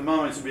at the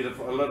moment, it's a bit of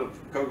a lot of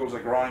cockles are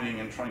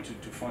grinding and trying to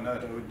find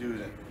out how to do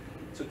that.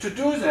 So to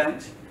do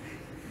that,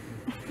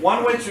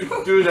 one way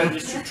to do that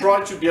is to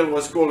try to build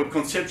what's called a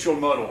conceptual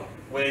model,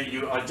 where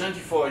you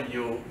identify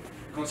your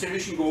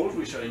conservation goals,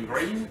 which are in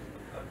green,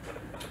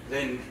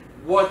 then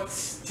what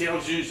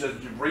tells you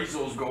that you reach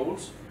those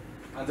goals,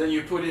 and then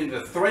you put in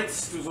the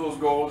threats to those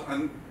goals,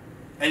 and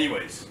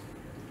anyways.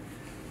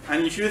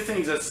 And if you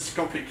think that's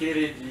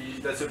complicated,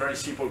 that's a very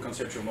simple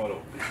conceptual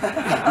model.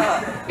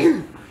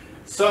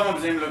 Some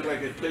of them look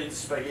like a plate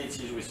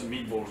spaghetti with some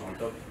meatballs on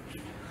top.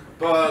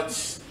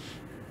 But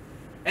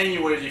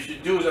anyways, if you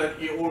do that,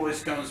 it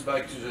always comes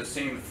back to the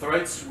same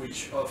threats,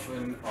 which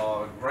often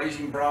are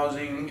grazing,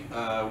 browsing,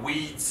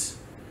 weeds.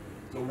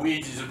 The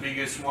weeds is the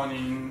biggest one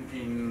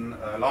in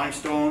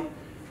limestone.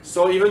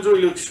 So even though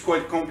it looks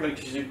quite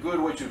complex, it's a good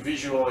way to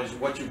visualize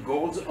what your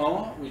goals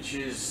are, which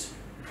is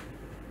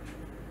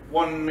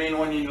One main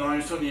one in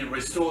limestone, it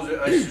restores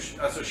the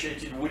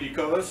associated woody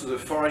cover, so the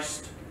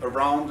forest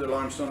around the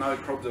limestone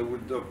outcrop that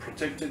would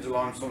protected the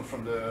limestone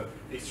from the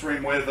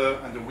extreme weather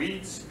and the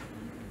weeds.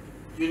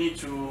 You need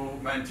to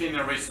maintain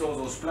and restore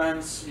those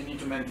plants, you need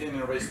to maintain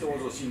and restore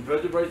those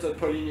invertebrates that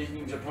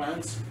pollinating the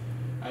plants,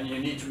 and you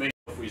need to make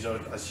it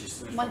without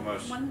assistance from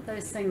us. One of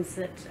those things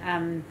that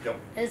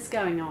is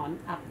going on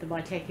up the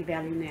Waitaki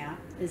Valley now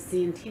is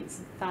the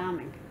intensive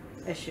farming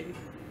issue.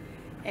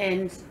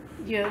 And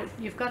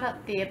you've got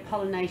up there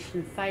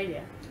pollination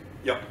failure.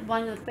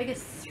 One of the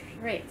biggest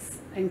threats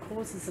and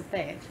causes of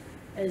that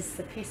is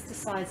the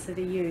pesticides that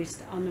are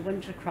used on the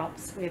winter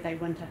crops where they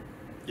winter.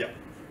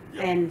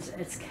 And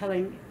it's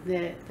killing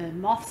the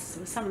moths.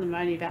 Some of them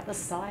are only about this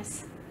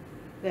size,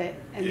 and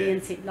the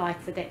insect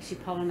life that actually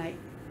pollinate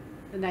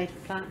the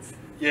native plants.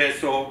 Yeah,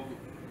 so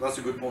that's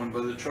a good point,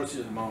 but the truth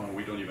is at the moment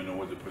we don't even know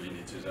what the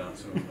pollinators are,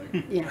 so like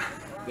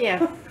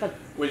but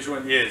which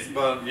one, yes,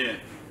 but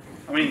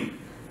I mean,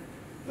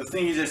 the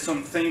thing is there's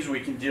some things we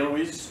can deal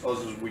with,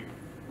 others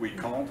we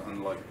can't,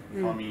 and like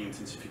farming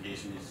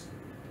intensification is,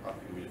 I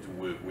think we have to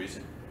work with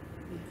it,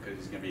 because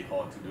it's going to be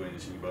hard to do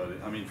anything about it.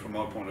 I mean, from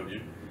my point of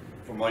view,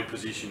 from my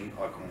position,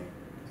 I can't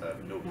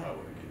have no power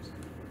against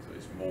it, so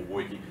it's more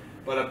working.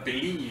 But I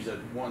believe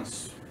that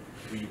once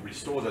we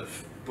restore that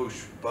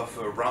bush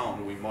buffer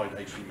around, we might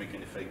actually make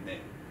an effect there,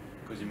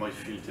 because it might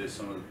filter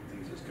some of the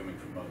things that's coming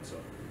from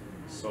outside.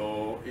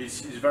 So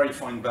it's very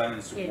fine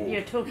balance.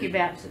 You're talking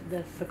about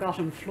the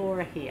forgotten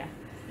flora here.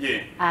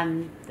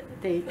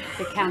 The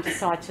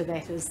counter-side to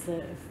that is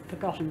the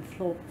forgotten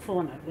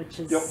fauna, which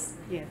is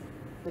the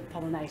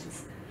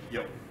pollinators.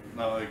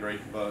 No, I agree,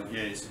 but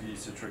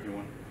it's a tricky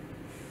one.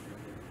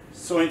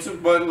 So we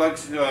can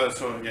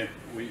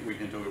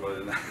talk about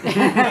it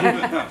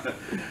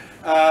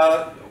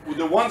now.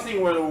 The one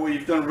thing where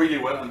we've done really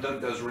well, and that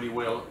does really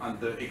well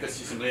at the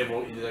ecosystem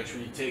level, is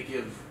actually take care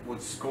of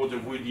what's called the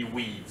woody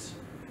weeds.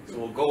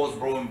 So gauze,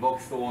 brown,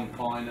 buckthorn,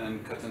 pine,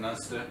 and cotton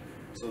aster.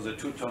 So the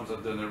two toms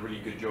have done a really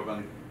good job,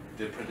 and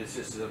the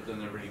predecessors have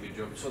done a really good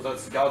job. So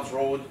that's Guards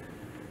Road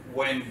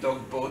when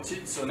Doug bought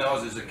it. So now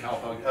there's a car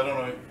park. I don't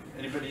know,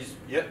 anybody's,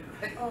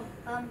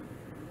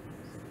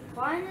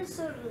 Pine is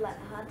sort of like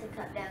hard to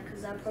cut down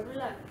because they're probably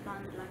like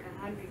planted like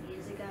 100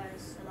 years ago.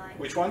 So like.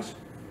 Which ones?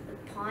 The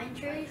pine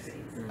trees.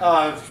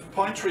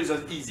 Pine trees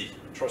are easy,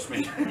 trust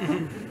me,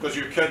 because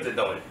you cut the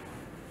die.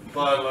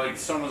 But like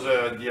some of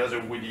the other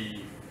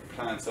woody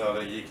plants are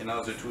like you can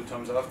have the two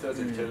toms after.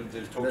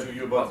 They'll talk to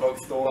you about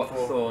buckthorn.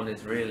 Buckthorn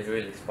is really,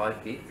 really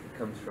spiky. It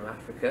comes from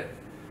Africa.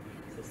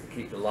 So it's to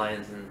keep the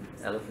lions and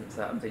elephants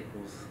out of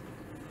people's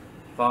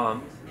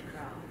farms.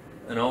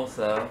 And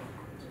also,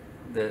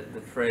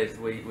 the phrase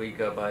we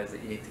go by is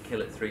that you need to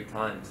kill it 3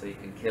 times. So you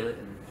can kill it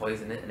and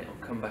poison it and it'll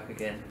come back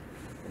again.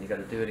 And you've got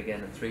to do it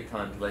again, and 3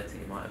 times later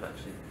you might have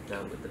actually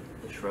dealt with the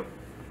shrub.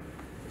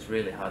 It's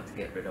really hard to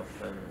get rid of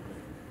permanently.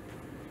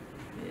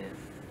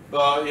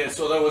 But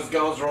so that was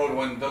Guards Road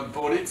when Doug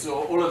bought it,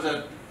 so all of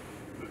that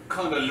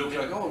kind of looked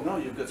like, oh no,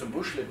 you've got some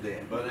bush left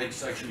there, but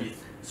it's actually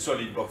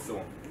solid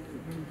buckthorn.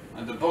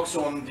 And the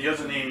buckthorn, the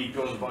other name he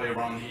goes by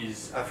around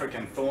is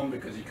African thorn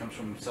because he comes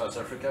from South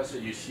Africa, so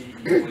you see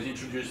he was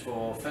introduced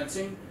for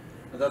fencing,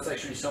 and that's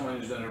actually someone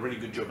who's done a really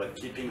good job at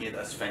keeping it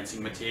as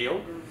fencing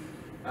material.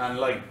 And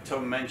like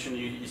Tom mentioned,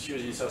 it's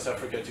used in South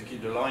Africa to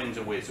keep the lions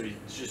away, so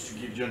it's just to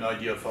give you an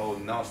idea of how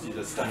nasty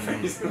the stuff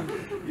is.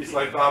 It's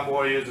like barbed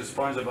wire, the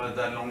spine's about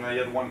that long. I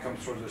had one come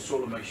through the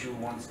sole of my shoe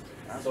once.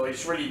 So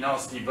it's really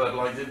nasty, but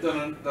like they've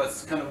done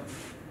that's kind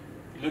of,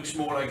 it looks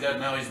more like that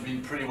now, it's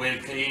been pretty well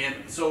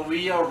cleaned. So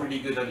we are really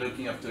good at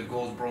looking after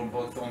gauze, brown,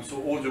 buckthorn,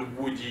 so all the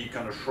woody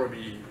kind of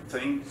shrubby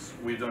things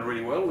we've done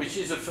really well, which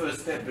is the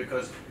first step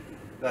because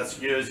that's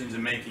years in the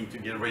making to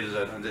get rid of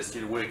that, and they're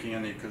still working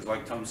on it because,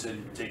 like Tom said,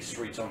 it takes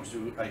 3 times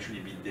to actually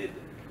be dead.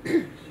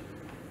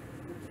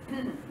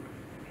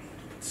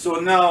 So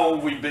now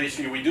we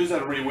do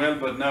that really well,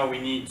 but now we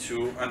need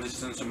to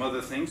understand some other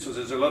things. So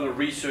there's a lot of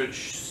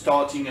research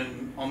starting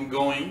and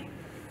ongoing.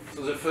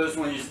 So the first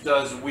one is,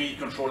 does weed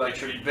control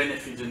actually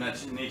benefit the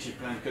native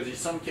plant? Because in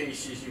some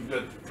cases you've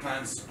got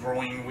plants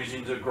growing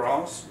within the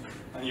grass,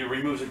 and you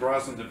remove the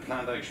grass and the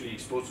plant actually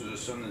exposed to the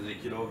sun and they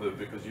kill over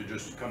because you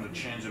just kind of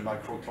change the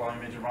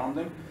microclimate around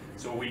them.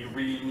 So we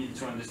really need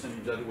to understand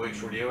if that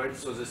works really well.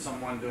 So there's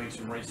someone doing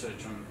some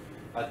research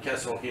at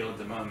Castle Hill at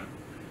the moment.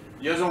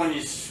 The other one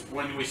is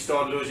when we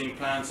start losing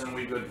plants and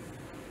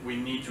we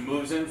need to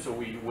move them. So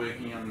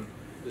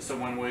there's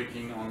someone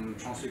working on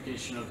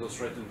translocation of those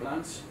threatened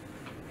plants.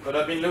 But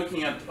I've been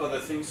looking at other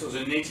things. So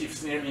the native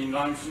snail in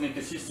limestone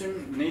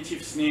ecosystem,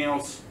 native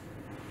snails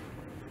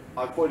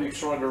are quite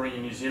extraordinary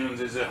in New Zealand.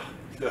 There's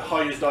the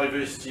highest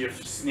diversity of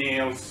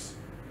snails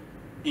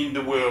in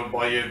the world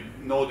by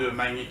an order of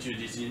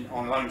magnitude is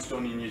on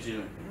limestone in New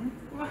Zealand.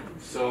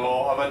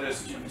 So I've had a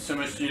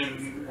summer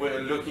student,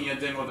 we're looking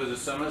at them over the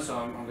summer, so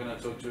I'm going to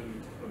talk to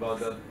him about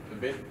that a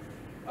bit.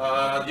 The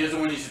other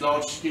one is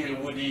large-scale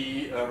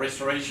woody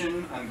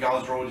restoration, and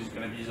Guards Road is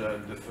going to be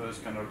the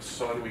first kind of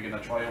site we're going to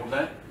try all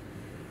that.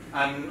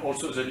 and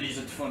also the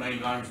lizard fauna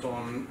in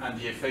limestone and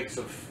the effects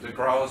of the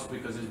grass,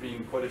 because there's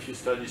been quite a few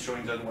studies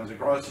showing that when the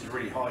grass is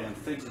really high and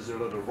thick, there's a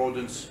lot of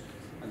rodents,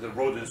 and the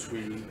rodents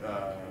will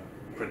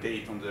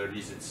predate on the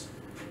lizards.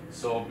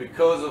 So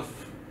because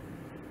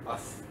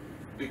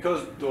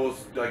those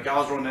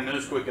Gars Road and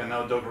Earthquake are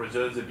now dog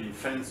reserves, they've been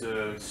fenced,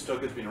 the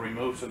stock has been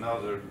removed, so now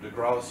the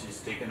grass is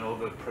taken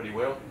over pretty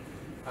well.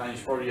 And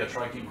it's probably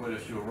attracting quite a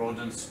few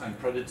rodents and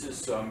predators,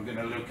 so I'm going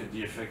to look at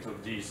the effect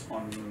of these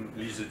on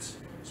lizards.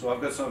 So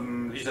I've got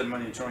some lizard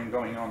monitoring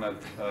going on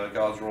at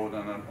Gars Road,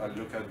 and I'll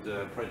look at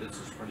the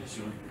predators pretty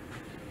soon.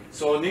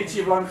 So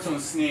native limestone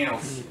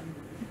snails.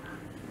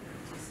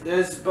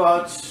 There's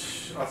about,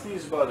 I think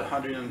it's about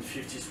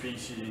 150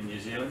 species in New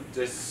Zealand.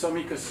 There's some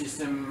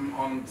ecosystem,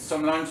 on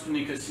some limestone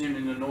ecosystem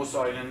in the North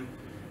Island,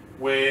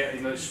 where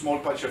in a small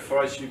patch of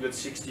forest you've got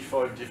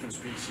 65 different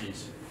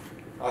species.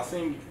 I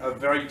think a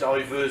very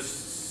diverse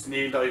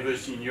snail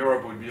diversity in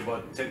Europe would be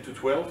about 10 to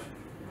 12.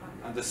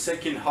 And the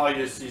second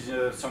highest is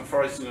some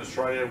forests in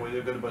Australia where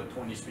they've got about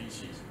 20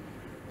 species.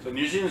 So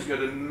New Zealand's got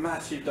a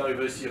massive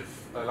diversity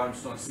of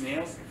limestone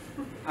snails,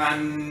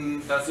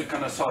 and that's the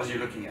kind of size you're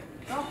looking at.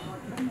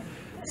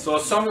 So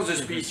some of the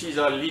species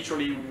are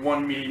literally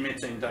 1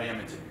 millimeter in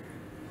diameter.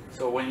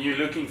 So when you're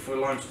looking for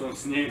limestone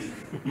snails,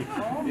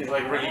 it's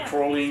like really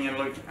crawling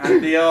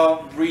and they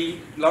are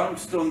really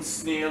limestone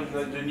snails,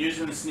 the New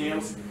Zealand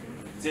snails.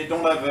 They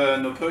don't have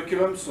an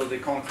operculum, so they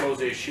can't close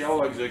their shell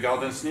like the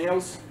garden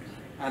snails,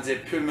 and they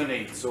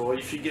pulmonate. So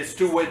if it gets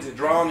too wet, they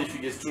drown. If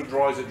it gets too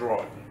dry, they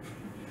dry.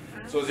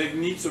 So they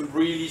need some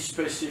really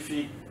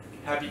specific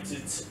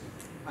habitats,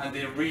 and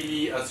they're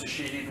really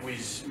associated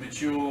with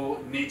mature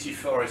native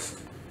forest.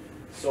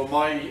 So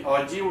my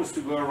idea was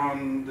to go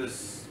around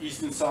this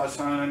eastern South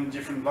Island,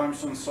 different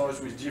limestone soils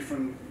with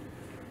different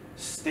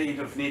state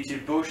of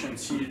native bush, and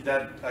see if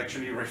that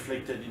actually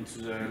reflected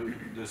into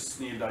the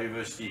snail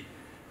diversity.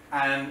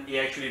 And it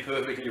actually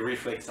perfectly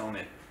reflects on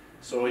it.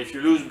 So if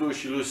you lose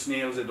bush, you lose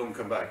snails, they don't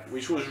come back.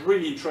 Which was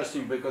really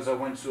interesting because I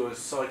went to a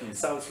site in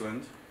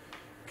Southland,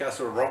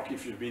 Castle Rock,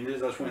 if you've been there,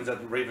 that's when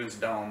that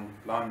Ravensdown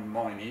lime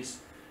mine is.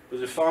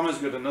 But the farmer's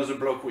got another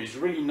block with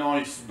really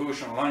nice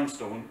bush and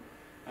limestone.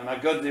 And I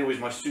got there with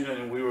my student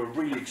and we were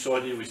really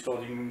excited. We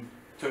started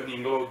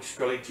turning logs,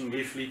 collecting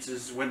leaf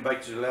litters, went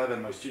back to the lab,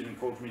 and my student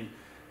called me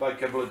back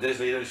a couple of days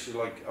later. She's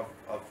like,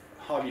 I've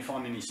hardly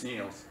found any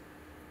snails.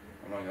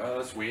 I'm like, oh,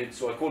 that's weird.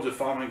 So I called the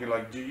farmer and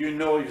like, do you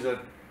know if that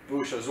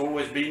bush has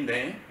always been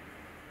there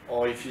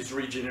or if it's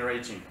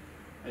regenerating?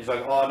 And he's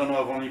like, oh, I don't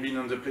know, I've only been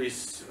on the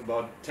place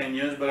about 10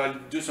 years, but I'll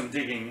do some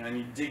digging. And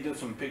he digged up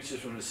some pictures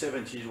from the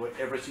 70s where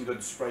everything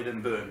got sprayed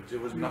and burned. There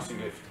was nothing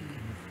left.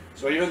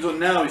 So even though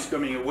now it's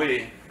coming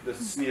away, the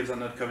snails are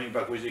not coming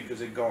back with it because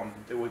they're gone.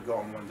 They were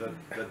gone when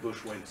that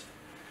bush went.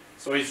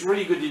 So it's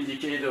really good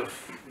indicator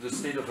of the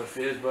state of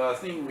affairs, but I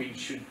think we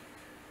should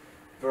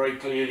very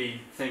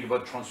clearly think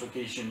about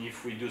translocation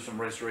if we do some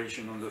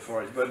restoration on the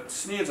forest. But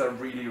snails are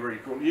really, really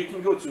cool. You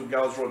can go to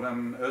Gars Road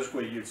and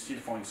Earthquake, you'd still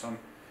find some.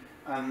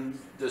 And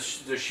the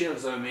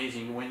shells are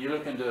amazing. When you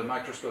look under the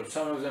microscope,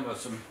 some of them have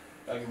some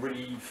like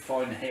really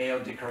fine hair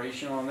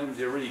decoration on them.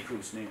 They're really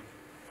cool snails.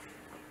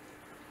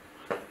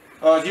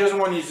 The other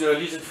one is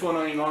lizard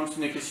fauna in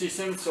limestone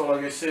ecosystem. So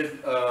like I said,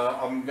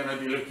 I'm going to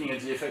be looking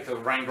at the effect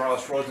of rain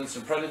grass, rodents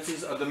and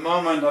predators. At the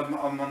moment,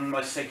 I'm on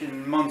my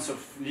second month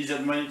of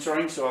lizard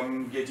monitoring, so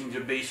I'm getting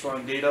the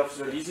baseline data of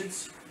the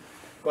lizards.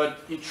 But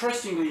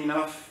interestingly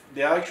enough,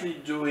 they're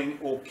actually doing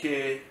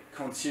okay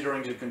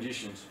considering the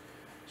conditions.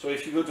 So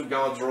if you go to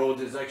Gars Road,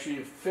 there's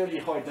actually a fairly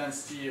high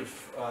density of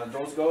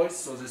those guys.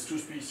 So there's two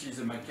species,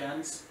 the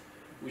McCanns,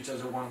 which are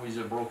the one with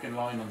a broken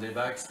line on their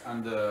backs,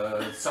 and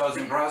the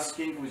southern grass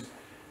skink,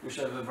 which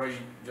have a very,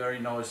 very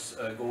nice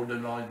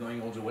golden line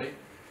going all the way.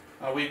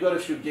 We've got a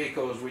few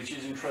geckos, which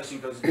is interesting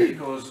because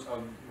geckos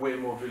are way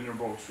more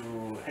vulnerable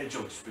to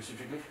hedgehogs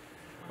specifically.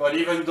 But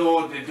even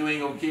though they're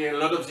doing okay, a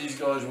lot of these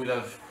guys will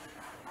have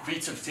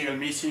bits of tail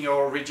missing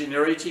or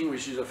regenerating,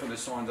 which is often a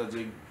sign that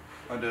they're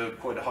under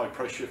quite high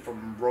pressure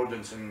from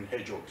rodents and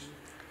hedgehogs.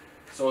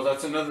 So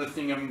that's another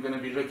thing I'm going to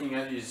be looking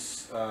at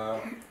is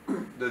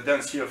the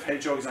density of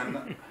hedgehogs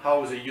and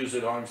how they use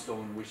the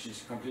limestone, which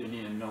is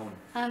completely unknown.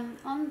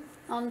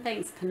 On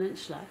Banks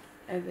Peninsula,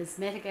 it was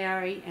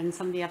matagari and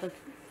some of the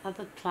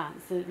other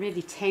plants that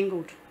really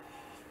tangled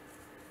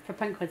for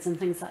pinkwoods and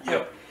things like that.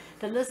 Yep.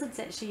 The lizards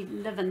actually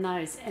live in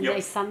those, and Yep.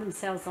 they sun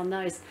themselves on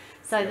those.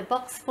 So the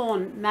box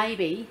fawn,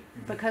 maybe,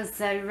 because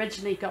they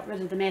originally got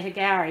rid of the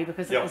matagari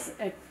because Yep. it was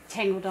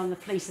tangled on the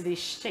fleece of their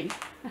sheep.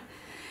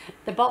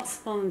 The box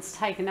fawn's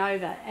taken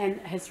over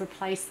and has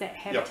replaced that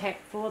habitat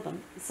for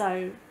them.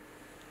 So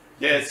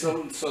yeah,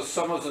 so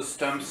some of the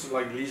stumps,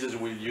 like lizards,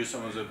 will use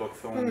some of the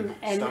buckthorn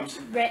and stumps.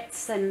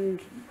 rats and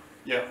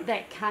Yeah.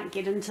 that can't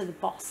get into the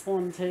box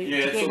fawn to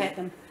Yeah, get so at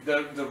them.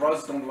 the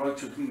rats don't like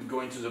to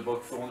go into the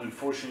buckthorn.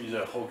 Unfortunately,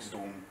 the hogs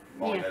don't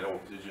mind Yeah. at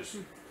all. They just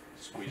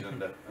squeeze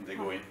under and they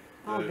go in.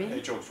 Oh, The really?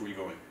 hedgehogs will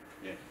go in.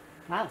 Yeah.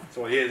 Wow.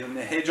 So yeah, and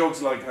the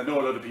hedgehogs, like, I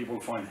know a lot of people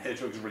find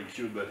hedgehogs really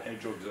cute, but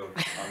hedgehogs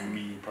are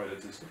mean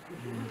predators.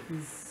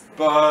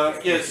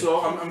 But yeah,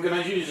 so I'm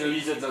going to use the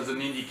lizards as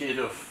an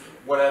indicator of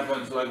what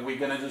happens. Like, we're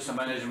going to do some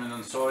management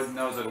on soil.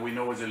 Now that we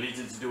know what the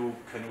lizards do,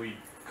 can we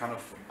kind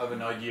of have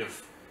an idea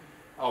of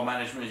how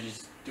management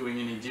is doing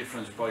any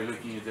difference by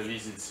looking at the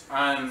lizards,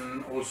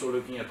 and also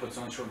looking at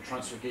potential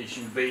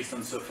translocation based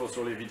on surface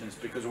soil evidence,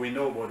 because we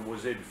know what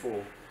was there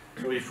before.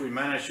 So if we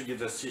manage to get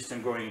the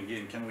system going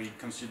again, can we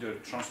consider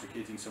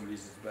translocating some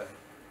lizards back?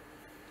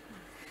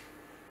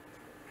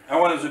 And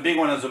one of the big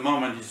ones at the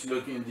moment is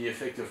looking at the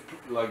effect of,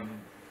 like,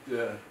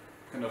 the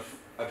kind of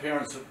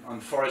appearance on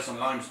forest on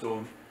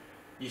limestone.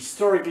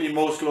 Historically,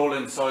 most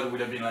lowland side would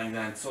have been like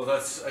that. So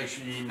that's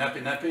actually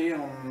Nape Nape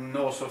on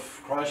north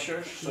of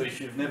Christchurch. So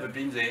if you've never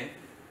been there,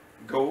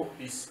 go.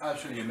 It's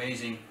absolutely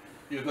amazing.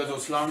 You've got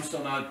those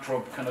limestone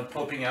outcrop kind of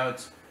popping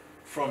out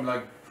from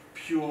like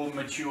pure,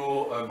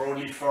 mature,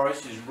 broadleaf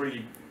forest.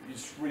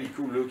 It's really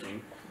cool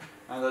looking.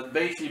 And that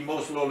basically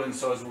most lowland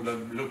sites would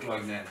have looked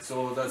like that.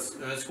 So that's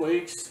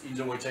earthquakes in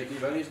the Waitaki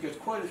Valley. It's got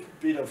quite a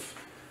bit of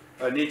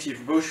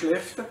native bush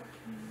left.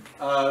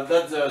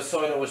 That's the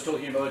site I was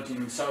talking about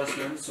in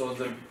Southland. So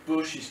the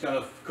bush is kind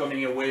of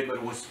coming away,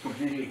 but was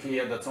completely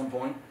cleared at some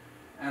point.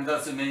 And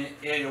that's an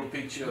aerial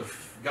picture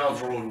of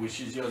Guards Road,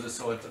 which is the other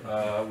site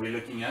we're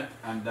looking at,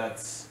 and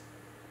that's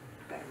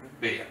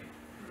bare.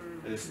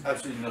 There's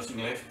absolutely nothing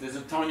left. There's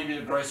a tiny bit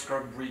of grass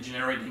scrub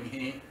regenerating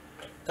here,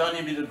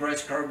 tiny bit of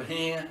grass scrub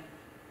here.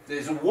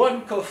 There's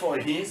one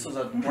kowhai here, so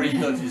that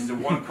green dot is the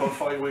one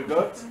kowhai we've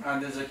got,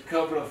 and there's a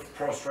couple of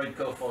prostrate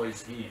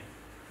kowhais here.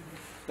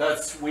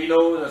 That's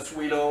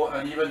willow,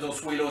 and even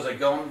those willows are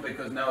gone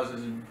because now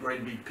there's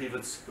great big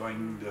pivots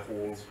going the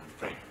whole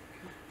thing,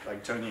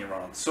 like turning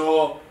around.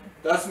 So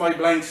that's my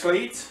blank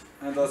slate,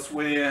 and that's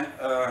where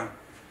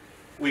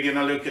we're going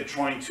to look at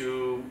trying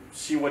to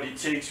see what it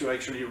takes to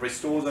actually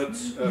restore that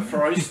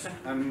forest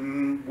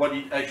and what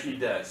it actually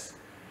does.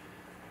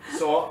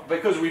 So,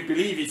 because we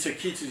believe it's a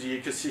key to the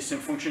ecosystem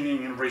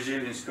functioning and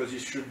resilience, because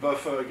it should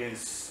buffer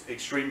against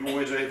extreme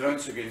weather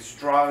events, against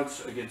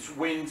droughts, against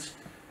winds,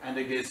 and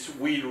against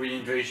weed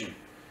reinvasion.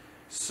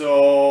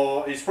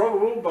 So it's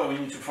probable, but we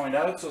need to find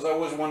out. So that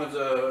was one of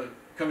the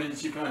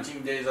community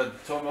planting days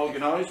that Tom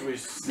organized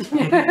with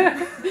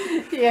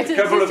yeah, a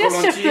couple of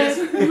volunteers.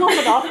 Knock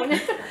it off.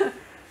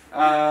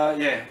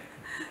 Yeah.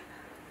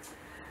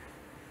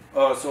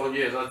 So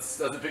yeah, that's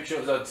a picture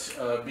of that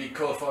big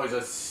kowhai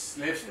that's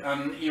left,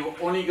 and he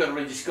only got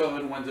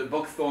rediscovered when the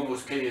buckthorn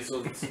was cleared.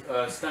 So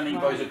standing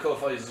by the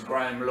kowhai is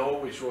Graham Law,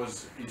 which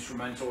was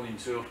instrumental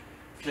into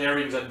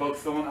clearing that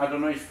buckthorn. I don't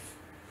know if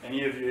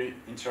any of you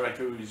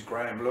interacted with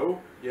Graham Law.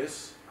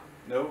 Yes?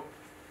 No?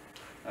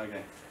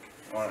 Okay.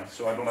 Alright,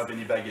 so I don't have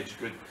any baggage.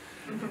 Good.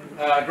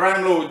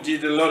 Graham Law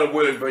did a lot of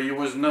work, but he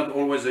was not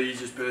always the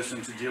easiest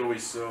person to deal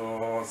with,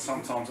 so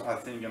sometimes I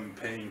think I'm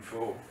paying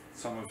for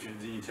some of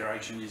the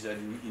interaction he's had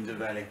in the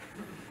valley.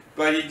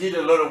 But he did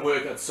a lot of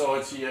work at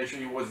sites. He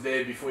actually was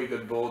there before he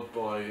got bought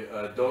by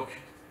Doc,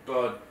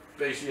 but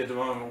basically at the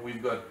moment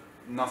we've got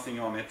nothing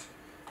on it,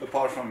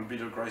 apart from a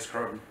bit of grass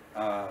scrub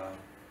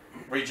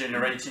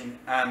regenerating,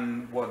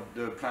 and what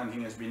the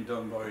planting has been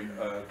done by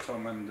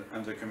Tom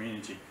and the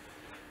community.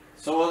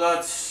 So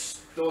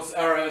that's those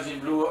areas in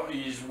blue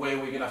is where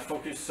we're going to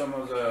focus some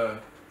of the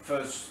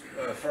first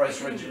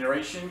forest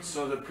regeneration.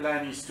 So the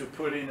plan is to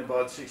put in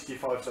about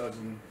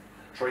 65,000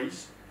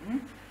 trees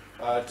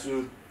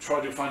to try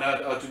to find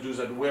out how to do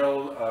that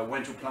well,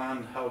 when to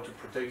plant, how to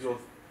protect those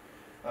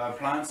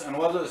plants. And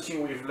one of the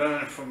things we've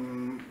learned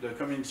from the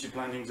community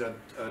plantings that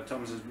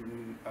Tom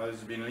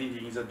has been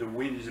leading is that the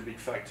wind is a big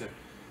factor.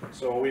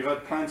 So we've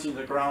had plants in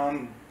the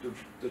ground,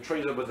 the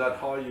trees are about that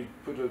high, you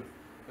put a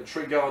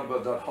tree guard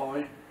about that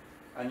high,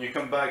 and you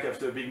come back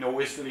after a big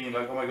nor'westerly and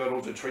like, oh my god,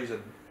 all the trees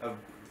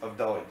have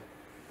died.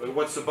 But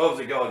what's above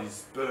the guard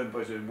is burned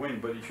by the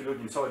wind, but if you look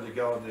inside the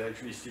guard, they're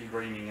actually still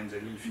greening and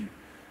they're leafy.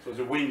 So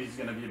the wind is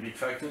going to be a big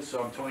factor,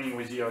 so I'm toying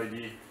with the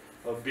idea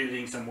of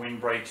building some wind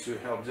breaks to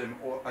help them,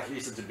 or at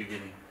least at the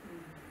beginning.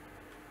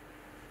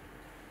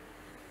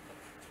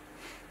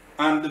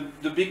 And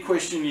the big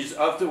question is,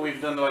 after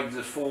we've done like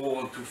the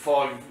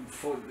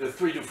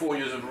 3 to 4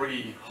 years of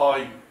really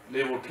high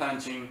level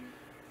planting,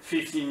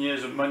 15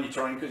 years of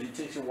monitoring, because it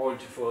takes a while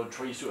for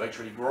trees to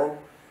actually grow,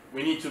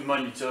 we need to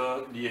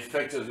monitor the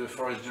effect of the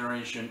forest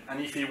generation,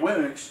 and if it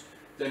works,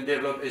 then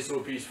develop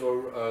SOPs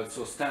for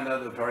so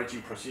standard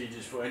operating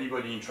procedures for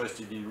anybody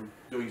interested in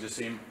doing the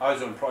same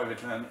either on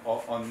private land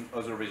or on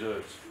other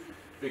reserves.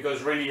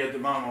 Because really at the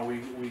moment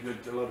we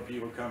get a lot of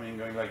people coming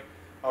going like,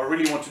 I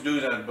really want to do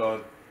that,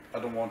 but I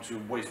don't want to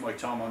waste my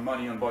time and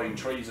money on buying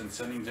trees and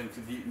sending them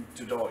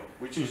to die,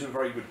 which is a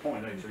very good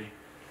point actually.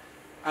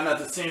 And at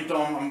the same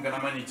time, I'm going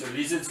to monitor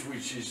lizards,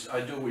 which is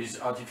I do with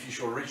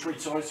artificial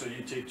retreat sites. So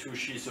you take 2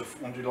 sheets of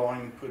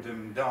underline, put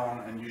them down,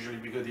 and usually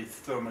because it's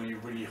thermally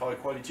really high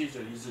quality,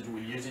 the lizard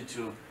will use it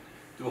to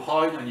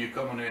hide. And you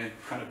come on a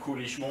kind of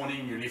coolish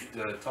morning, you lift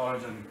the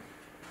tiles and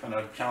kind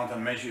of count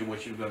and measure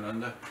what you've gone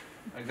under.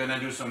 I'm going to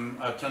do some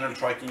tunnel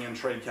tracking and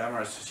trail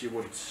cameras to see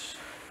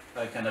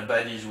kind of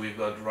baddies we've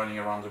got running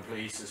around the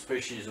place,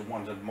 especially the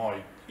ones that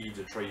might eat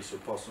the trees, so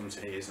possums,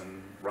 hares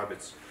and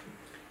rabbits.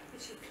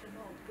 Actually,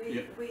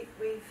 Clement,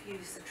 we've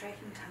used the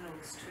tracking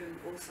tunnels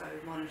to also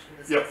monitor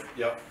this.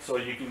 Yep. So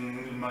you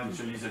can manage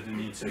the lizard and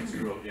insects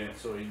as well, yeah.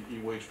 So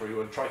it works very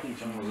well. Tracking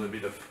tunnels are a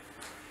bit of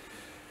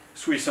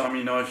Swiss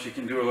Army knife, you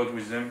can do a lot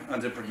with them,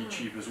 and they're pretty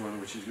cheap as well,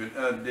 which is good.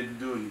 They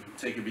do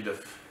take a bit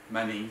of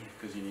manning,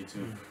 because you need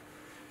to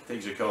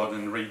take the card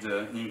and read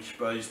the ink,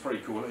 but it's pretty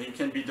cool. It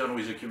can be done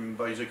with and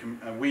by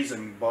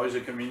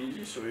the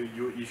community, so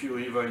if you're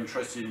ever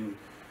interested in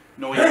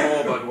knowing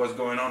more about what's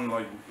going on,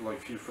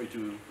 like feel free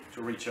to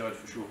reach out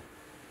for sure.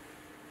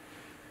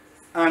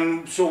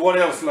 And so what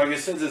else? Like I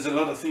said, there's a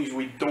lot of things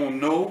we don't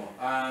know,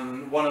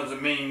 and one of the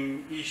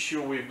main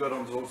issues we've got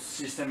on the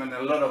system and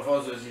a lot of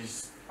others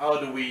is how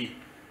do we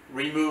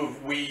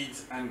remove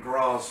weeds and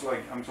grass,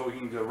 like I'm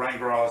talking the rank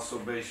grass, so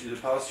basically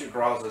the pasture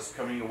grass that's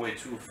coming away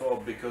too far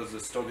because the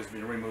stock has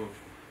been removed.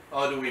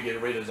 How do we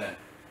get rid of that?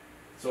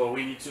 So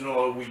we need to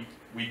know how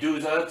we do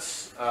that,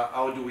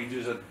 how do we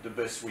do that the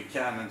best we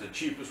can and the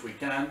cheapest we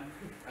can,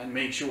 and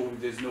make sure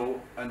there's no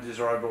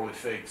undesirable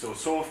effect. So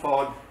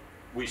far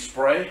we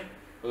spray,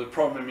 but the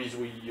problem is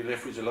you're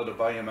left with a lot of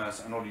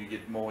biomass and all you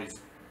get more is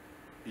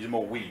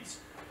more weeds.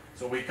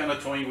 So we're kind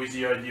of toying with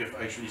the idea of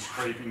actually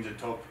scraping the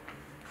top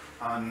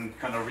and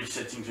kind of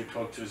resetting the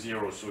clock to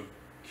 0. So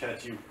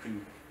Kat, you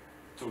can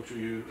talk to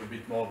you a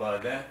bit more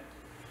about that.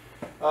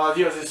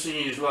 The other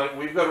thing is, like,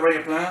 we've got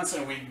rare plants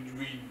and we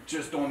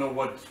just don't know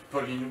what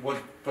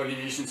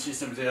pollination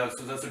systems they have.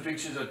 So that's a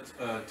picture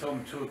that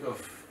Tom took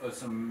of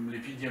some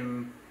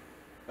Lepidium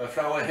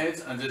flower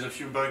heads, and there's a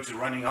few bugs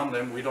running on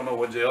them. We don't know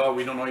what they are.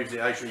 We don't know if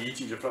they're actually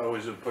eating the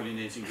flowers or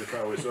pollinating the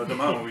flowers. So at the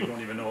moment we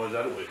don't even know how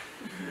that works.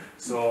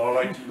 So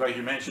like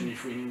you mentioned,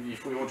 if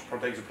we want to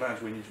protect the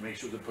plants, we need to make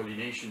sure the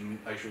pollination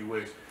actually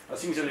works. I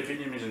think the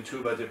Lepidium isn't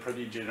too bad. They're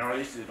pretty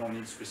generalist. They don't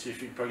need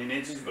specific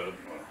pollinators, but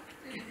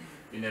well,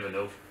 you never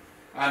know.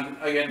 And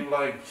again,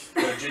 like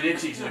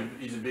genetics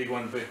is a big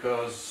one,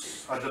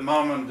 because at the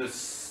moment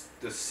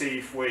the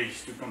safe way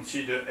is to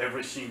consider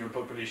every single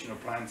population of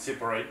plants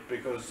separate,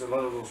 because a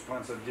lot of those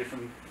plants have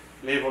different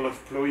level of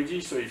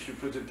ploidy. So if you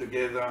put it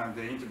together and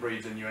they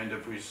interbreed, then you end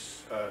up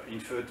with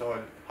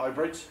infertile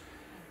hybrids.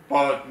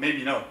 But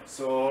maybe not.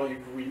 So if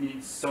we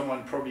need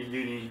someone,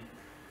 probably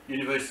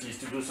universities,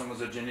 to do some of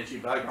the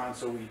genetic background,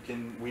 so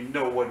we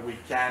know what we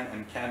can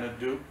and cannot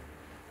do.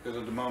 Because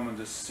at the moment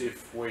the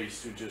safe way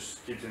is to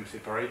just keep them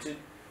separated,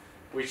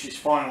 which is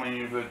fine when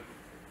you have a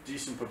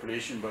decent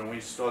population, but when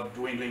you start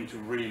dwindling to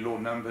really low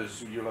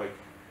numbers, you're like,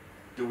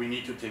 do we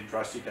need to take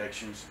drastic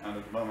actions? And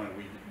at the moment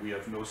we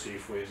have no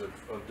safe ways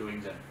of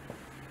doing that.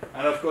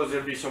 And of course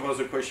there'll be some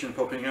other question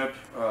popping up.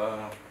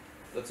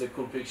 That's a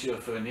cool picture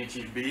of a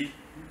native bee.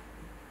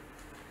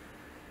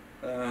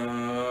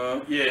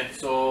 Yeah,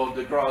 so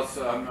the grass,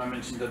 I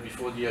mentioned that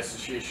before, the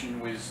association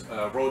with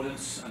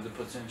rodents and the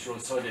potential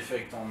side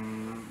effect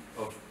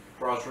of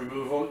grass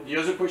removal. The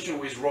other question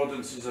with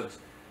rodents is that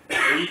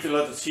they eat a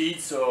lot of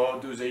seeds, so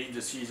do they eat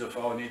the seeds of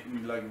our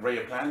like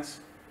rare plants?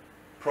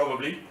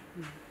 Probably.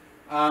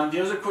 And the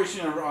other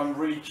question I'm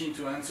really keen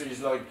to answer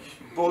is, like,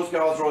 both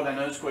Guards Road and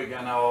Earthquake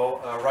are now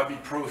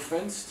rabbit-proof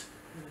fenced,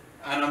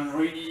 and I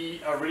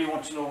really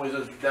want to know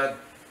whether that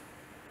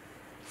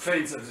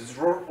fence that is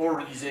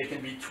already there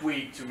can be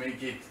tweaked to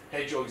make it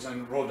hedgehogs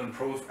and rodent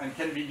proof, and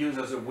can be used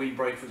as a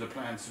windbreak for the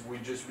plants. Will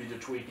just be the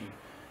tweaking.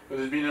 But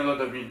there's been a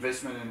lot of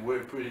investment and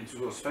work put into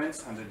those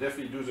fences, and they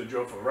definitely do the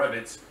job for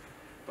rabbits.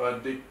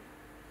 But the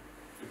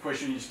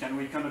question is, can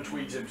we kind of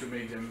tweak them to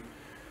make them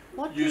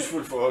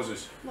useful for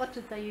others? What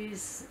did they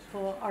use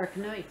for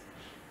Arakanui?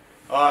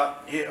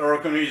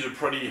 Arakanui is a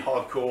pretty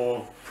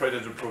hardcore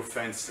predator-proof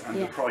fence,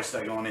 and the price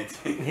tag on it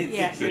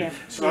is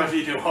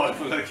slightly too hard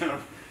for that kind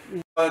of.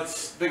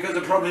 But because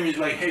the problem is,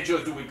 like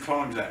hedgehogs, do we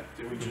climb that?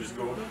 Do we just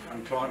go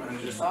and climb and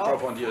just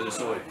drop on the other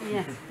side?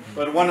 Yeah.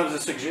 But one of the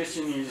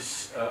suggestions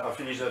is, I'll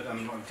finish that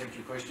and I'll take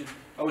your question.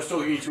 I was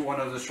talking to one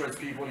of the Shreds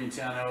people in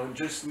town,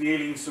 just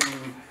nailing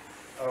some,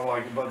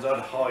 like about that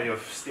high of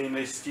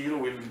stainless steel,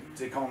 where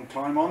they can't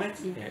climb on it.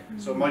 Yeah.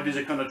 So it might be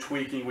the kind of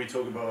tweaking we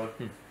talk about.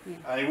 Yeah.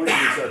 And it wouldn't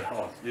be that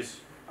hard. Yes?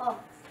 Oh,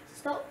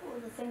 stop all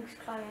the things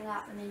climbing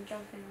up and then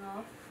jumping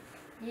off.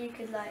 You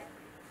could like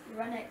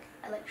run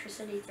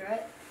electricity through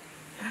it.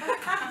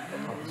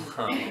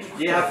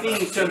 Yeah, I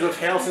think in terms of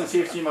health and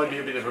safety might be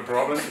a bit of a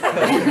problem.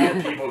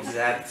 People do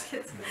that.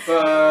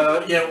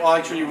 Yeah, well,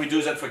 actually we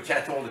do that for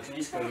cattle at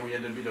least, because we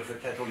had a bit of a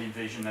cattle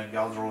invasion at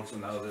Guards Road, so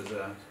now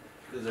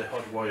there's a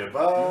hot wire.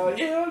 But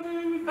yeah,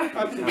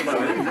 I think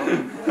about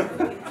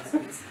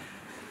it.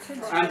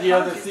 And the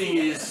other thing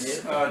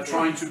is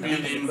trying to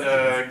build in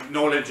the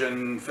knowledge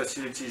and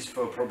facilities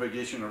for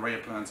propagation of rare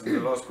plants. And the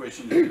last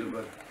question is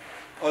about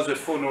other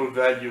faunal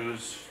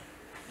values.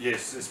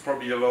 Yes, there's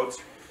probably a lot,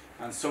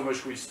 and so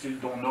much we still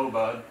don't know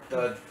about.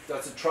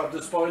 That's a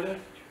trapdoor spider,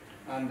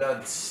 and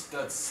that's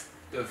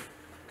the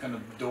kind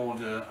of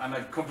doored, and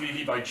I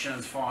completely by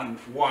chance found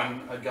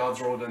one at Guards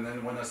Road, and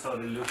then when I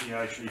started looking,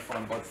 I actually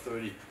found about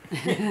 30,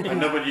 and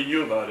nobody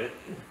knew about it.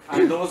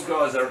 And those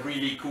guys are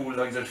really cool.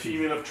 Like the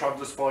female of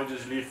trapdoor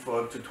spiders live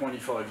for up to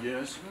 25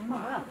 years.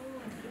 Wow.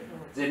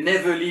 They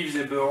never leave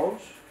their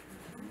burrows.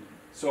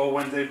 So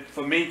when they,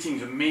 for mating,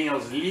 the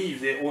males leave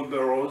their own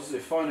burrows, they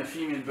find a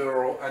female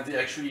burrow, and they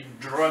actually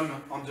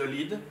drum on the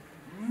lid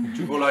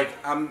to go like,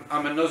 I'm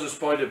another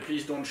spider,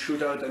 please don't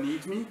shoot out and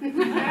eat me.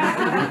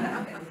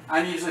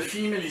 And if the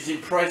female is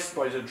impressed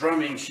by the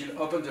drumming, she'll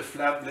open the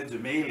flap, let the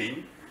male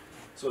in.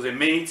 So they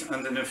mate,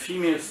 and then the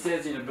female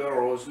stays in the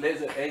burrows, lays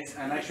the eggs,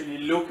 and actually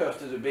look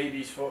after the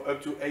babies for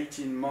up to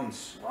 18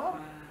 months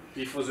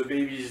before the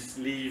babies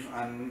leave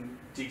and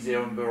dig their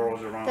own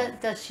burrows around.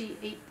 Does she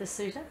eat the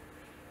suitor?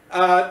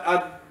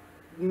 I'm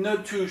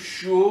not too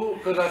sure,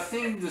 because I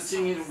think the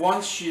thing is,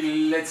 once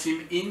she lets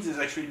him in, there's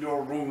actually no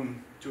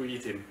room to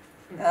eat him.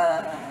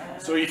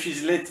 So if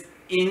he's let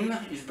in,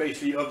 he's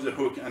basically off the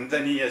hook, and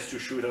then he has to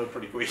shoot out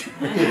pretty quick.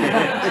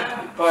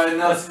 But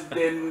no,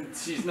 then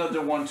she's not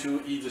the one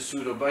to eat the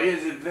suitor. But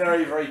it's a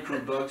very, very cool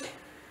bug.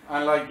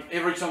 And like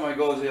every time I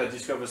go there, I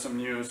discover some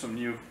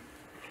new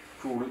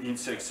cool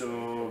insects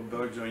or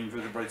bugs or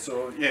invertebrates.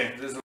 So yeah,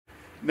 there's.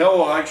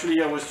 No,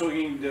 actually, I was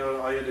talking.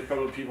 I had a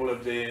couple of people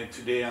up there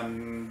today,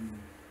 and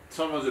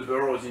some of the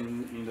burrows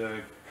in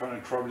the kind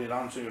of crumbly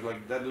limestone, was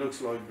like, that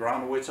looks like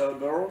groundwater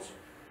burrows.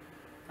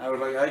 I was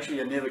like,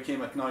 actually, I never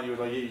came at night. He was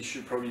like, yeah, you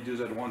should probably do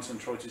that once and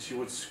try to see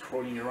what's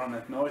crawling around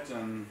at night,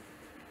 and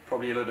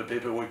probably a lot of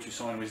paperwork to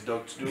sign with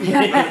dogs to do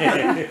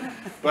that.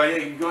 But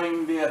yeah,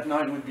 going there at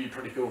night would be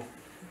pretty cool.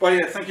 But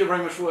yeah, thank you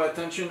very much for your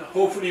attention.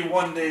 Hopefully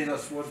one day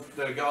that's what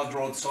the Guards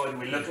Road side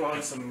will look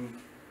like, some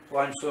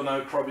limestone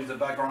outcrop in the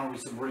background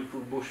with some really cool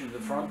bush in the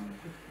front,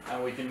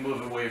 and we can move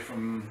away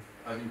from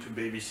having to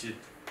babysit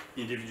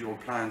individual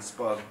plants,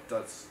 but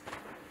that's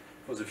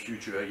for the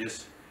future, I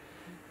guess.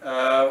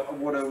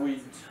 What are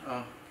we?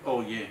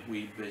 Oh yeah,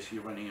 we basically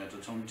running out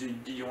of time.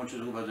 Did you want to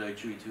talk about the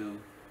QE2?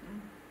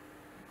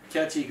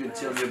 Kathy could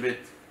tell you a bit.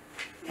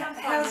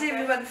 How's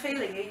everyone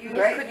feeling? Are you?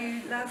 Great. Could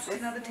you last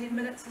another 10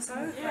 minutes or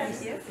so?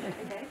 Yes. Yeah.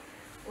 Okay.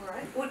 All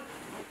right. What?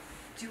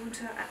 Do you want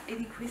to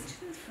any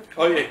questions?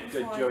 For Oh yeah. Do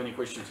you have any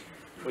questions?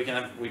 We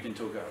can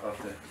talk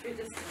after. Very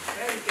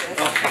good.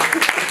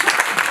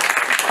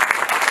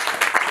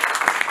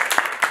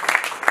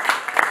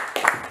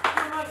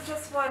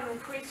 Just one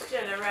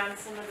question around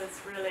some of this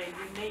really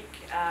unique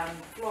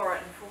flora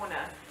and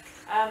fauna.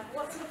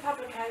 What sort of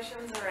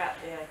publications are out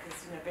there?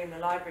 Because being the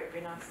library, it'd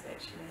be nice to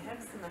actually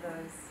have some of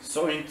those.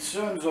 So in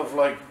terms of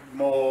like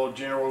more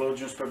general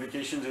audience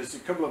publications, there's a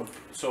couple of,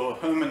 so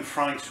Herman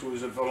Franks,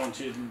 who's a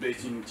volunteer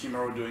based in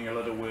Timaru doing a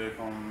lot of work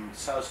on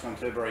South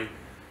Canterbury.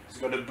 He's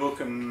got a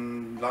book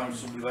on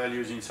limestone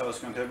values in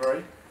South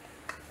Canterbury.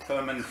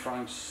 Herman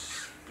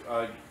Franks,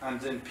 and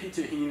then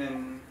Peter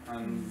Heenan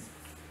and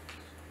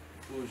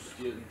who's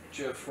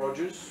Jeff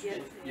Rogers?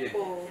 Yeah.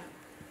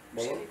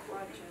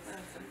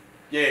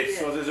 Yeah,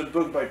 so there's a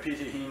book by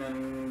Peter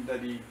Heenan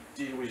that he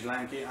did with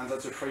Lanky, and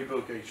that's a free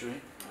book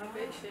actually. I've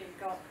actually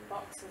got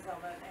boxes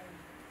of it, and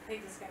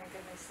Peter's going to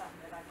give me some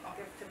that I can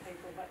give to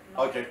people, but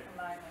not Okay. at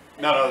the moment.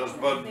 No,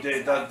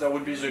 but that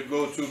would be the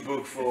go-to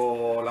book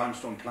for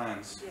limestone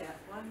plants. Yeah.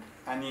 One.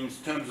 And in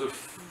terms of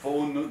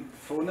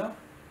fauna,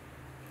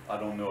 I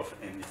don't know of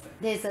anything.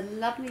 There's a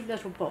lovely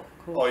little book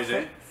called Oh, is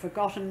it?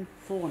 Forgotten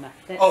Fauna.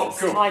 That's Oh, its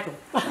cool. title.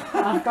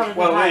 I've got it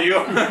Well, there away. you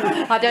go.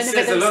 I don't know Says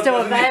if a it's lot, still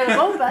doesn't it?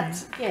 available,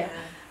 but yeah.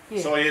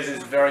 Yeah. So yes,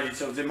 it's very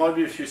little. There might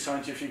be a few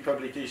scientific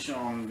publications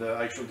on the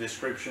actual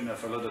description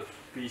of a lot of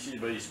species,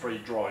 but it's pretty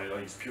dry,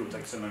 like it's pure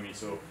taxonomy.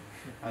 So,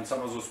 and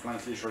some of those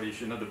plants, literally, if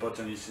you're not a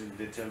botanist,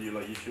 they tell you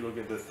like if you look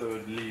at the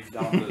third leaf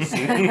down the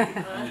stem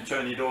and you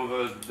turn it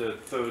over, the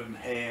third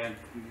hair,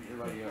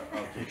 you're like, yeah,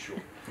 okay, sure.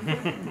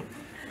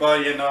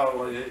 But you know,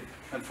 like,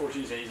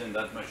 unfortunately, there isn't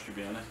that much, to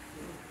be honest.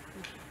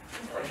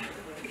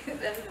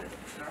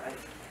 Alright.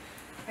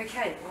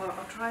 Okay, well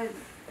I'll try and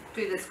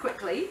do this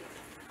quickly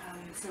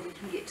so we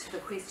can get to the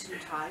question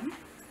time.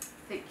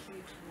 Thank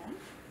you, Clement.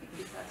 Thank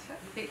you, Sasha.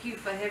 Thank you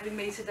for having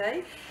me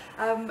today.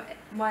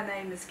 My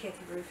name is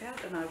Kathy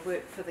Rufout and I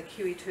work for the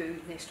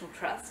QE2 National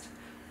Trust.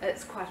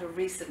 It's quite a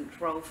recent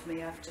role for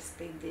me. I've just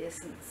been there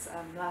since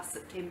last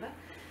September,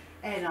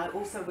 and I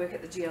also work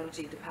at the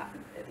Geology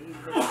Department at the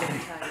University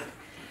of Otago.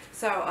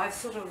 So I've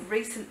sort of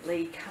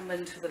recently come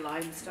into the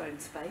limestone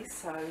space,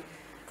 so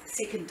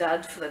second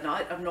dud for the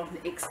night. I'm not an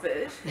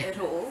expert at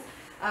all,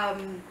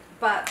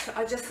 but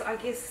I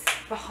guess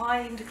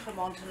behind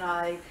Clement and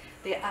I,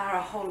 there are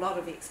a whole lot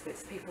of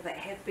experts, people that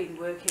have been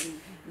working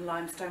in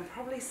limestone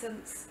probably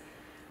since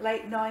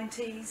late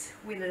 90s,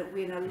 when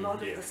a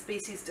lot of the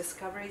species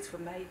discoveries were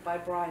made by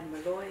Brian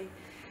Malloy.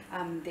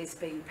 There's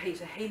been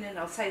Peter Heenan,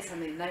 I'll say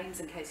some of their names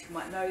in case you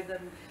might know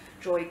them,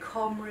 Joy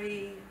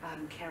Comrie,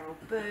 Carol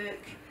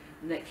Burke,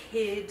 Nick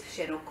Head,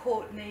 Shannon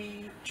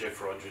Courtney, Jeff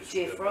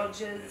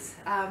Rogers,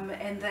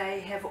 and they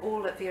have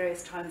all at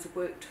various times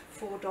worked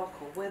for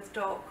DOC or with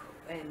DOC,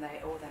 and they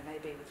may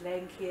be with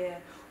Landcare,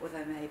 or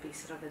they may be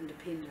sort of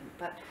independent.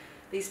 But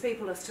these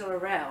people are still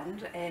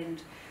around,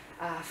 and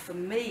for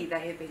me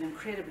they have been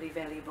incredibly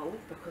valuable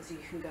because you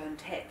can go and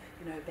tap,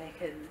 you know,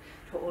 back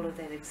into all of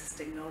that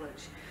existing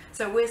knowledge.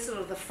 So we're sort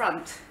of the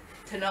front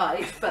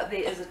tonight, but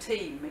there is a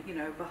team, you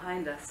know,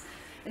 behind us.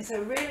 And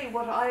so really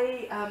what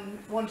I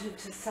wanted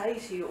to say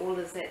to you all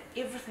is that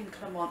everything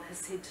Clement has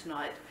said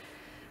tonight,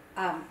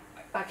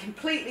 I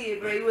completely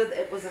agree with.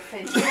 It was a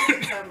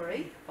fantastic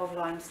summary of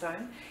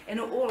Limestone, and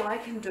all I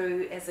can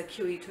do as a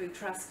QE2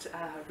 Trust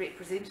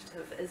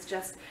representative is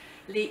just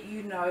let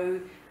you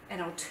know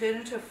an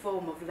alternative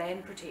form of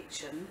land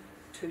protection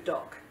to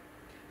DOC,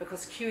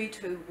 because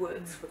QE2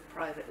 works with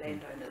private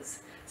landowners.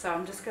 So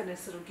I'm just going to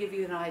sort of give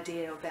you an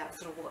idea about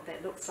sort of what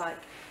that looks like,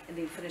 and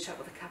then finish up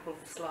with a couple of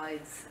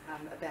slides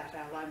about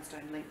our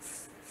limestone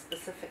links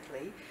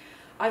specifically.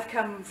 I've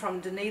come from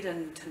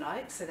Dunedin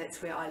tonight, so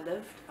that's where I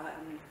lived,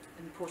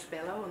 in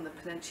Portobello on the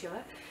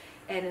peninsula,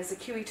 and as a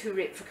QE2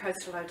 rep for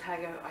Coastal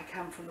Otago, I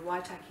come from the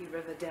Waitaki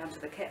River down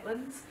to the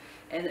Catlins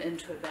and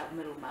into about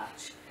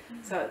Middlemarch.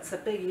 So it's a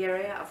big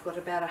area. I've got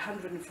about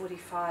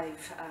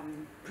 145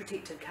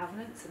 protected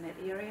covenants in that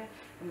area,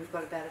 and we've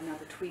got about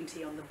another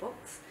 20 on the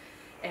books,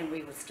 and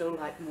we would still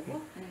like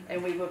more,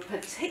 and we would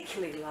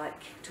particularly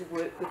like to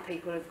work with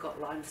people who've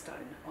got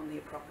limestone on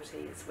their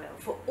property as well,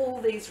 for all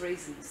these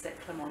reasons that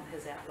Clement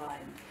has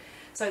outlined.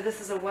 So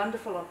this is a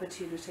wonderful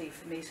opportunity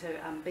for me to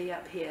be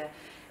up here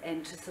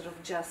and to sort of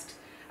just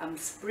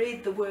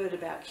spread the word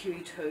about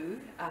QE2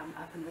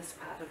 up in this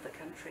part of the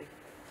country.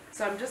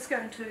 So I'm just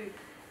going to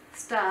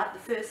start.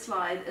 The first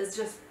slide is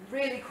just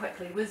really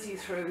quickly whiz you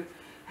through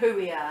who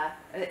we are,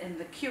 and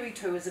the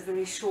QE2 is a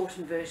very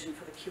shortened version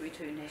for the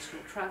QE2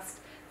 National Trust.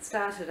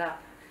 Started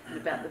up in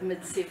about the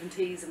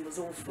mid-70s and was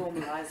all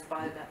formalised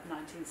by about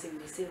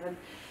 1977,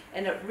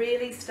 and it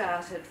really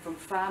started from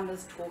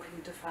farmers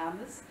talking to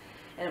farmers,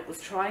 and it was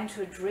trying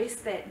to address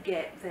that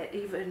gap that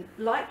even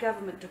like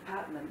government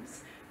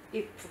departments,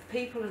 for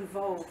people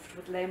involved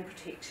with land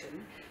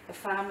protection, the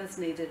farmers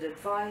needed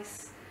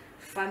advice,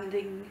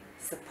 funding,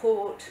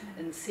 support,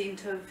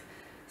 incentive,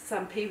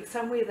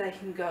 somewhere they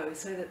can go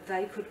so that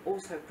they could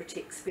also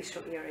protect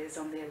special areas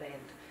on their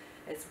land,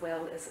 as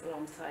well as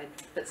alongside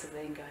bits of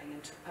land going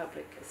into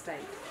public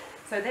estate.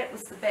 So that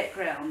was the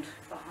background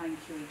behind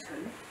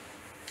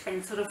QE2,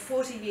 and sort of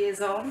 40 years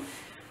on,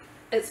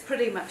 it's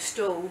pretty much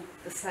still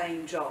the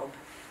same job.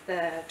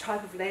 The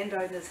type of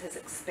landowners has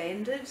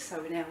expanded,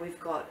 so now we've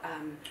got,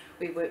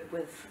 we work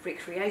with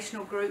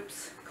recreational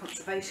groups,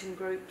 conservation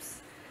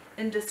groups,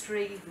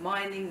 industry,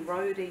 mining,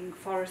 roading,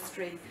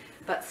 forestry,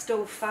 but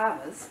still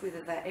farmers,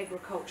 whether they're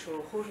agricultural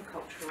or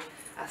horticultural,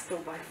 are still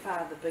by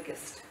far the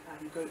biggest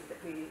group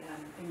that we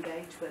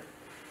engage with.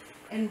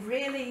 And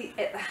really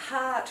at the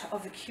heart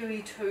of a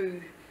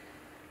QE2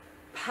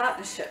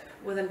 partnership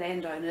with a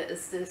landowner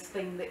is this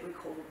thing that we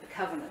call the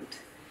covenant,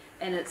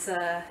 and it's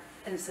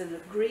an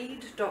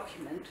agreed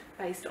document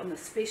based on the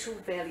special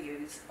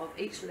values of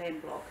each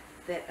land block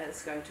that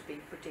is going to be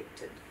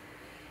protected.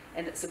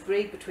 And it's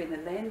agreed between the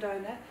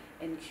landowner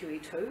and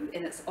QE2,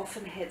 and it's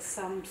often had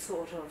some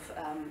sort of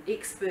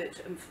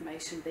expert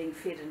information being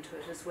fed into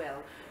it as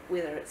well,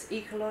 whether it's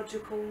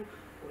ecological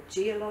or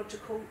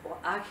geological or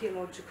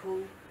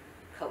archaeological,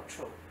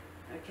 cultural.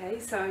 Okay,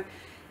 so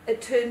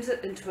it turns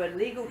it into a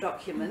legal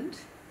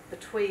document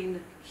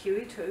between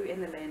QE2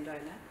 and the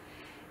landowner,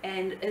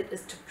 and it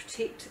is to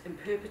protect in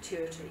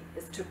perpetuity,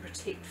 it's to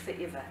protect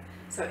forever.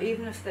 So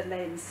even if the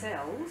land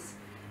sells,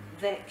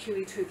 that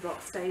QE2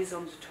 block stays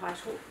on the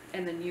title,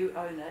 and the new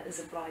owner is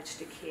obliged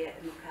to care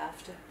and look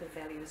after the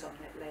values on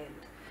that land.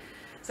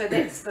 So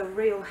that's the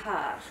real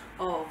heart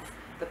of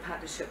the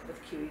partnership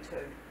with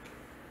QE2.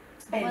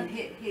 And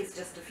here's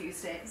just a few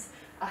stats.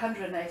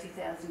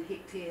 180,000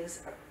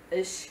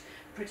 hectares-ish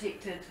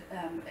protected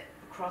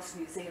across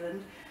New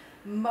Zealand.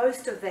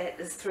 Most of that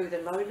is through the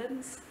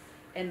lowlands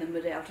and the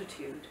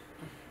mid-altitude.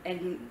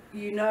 And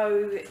you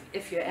know,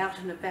 if you're out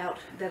and about,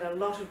 that a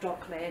lot of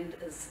DOC land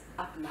is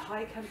up in the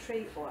high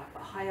country or up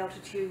at high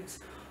altitudes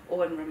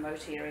or in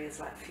remote areas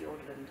like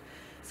Fiordland.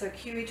 So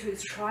QE2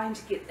 is trying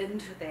to get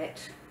into that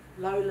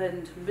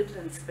lowland,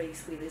 midland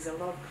space where there's a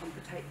lot of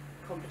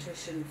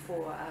competition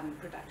for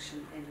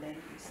production and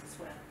land use as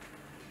well.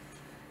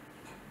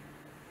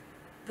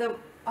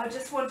 I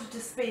just wanted to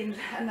spend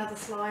another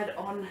slide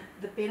on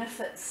the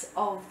benefits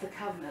of the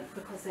covenant,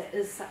 because that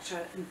is such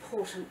an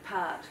important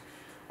part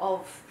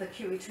of the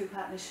QE2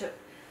 partnership,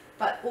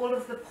 but all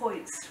of the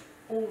points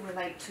all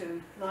relate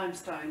to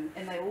limestone,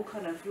 and they all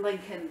kind of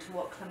link into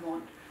what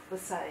Clement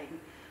was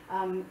saying.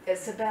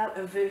 It's about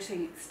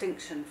averting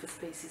extinction for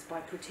species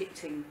by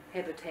protecting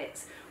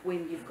habitats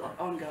when you've got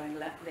ongoing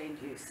land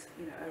use,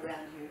 you know,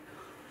 around you.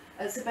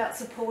 It's about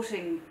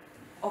supporting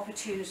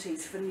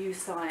opportunities for new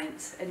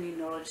science and new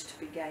knowledge to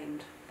be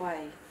gained by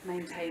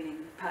maintaining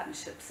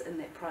partnerships in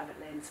that private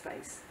land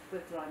space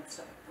with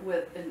limestone,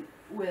 with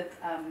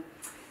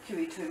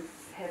QE2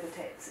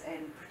 habitats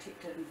and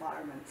protected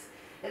environments.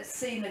 It's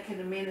scenic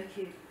and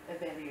amenity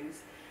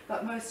values,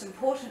 but most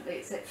importantly,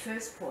 it's that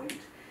first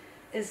point,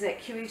 is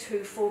that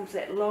QE2 forms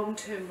that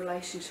long-term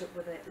relationship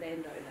with that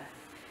landowner.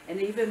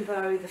 And even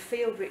though the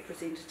field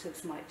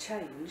representatives might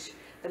change,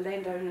 the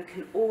landowner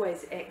can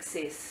always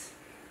access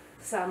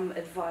some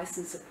advice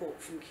and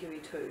support from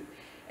QE2.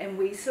 And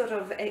we sort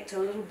of act a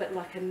little bit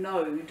like a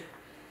node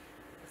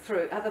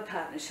through other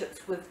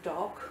partnerships with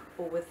DOC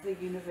or with the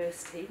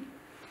university.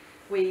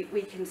 We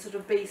can sort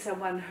of be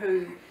someone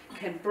who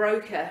can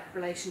broker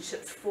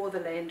relationships for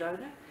the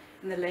landowner,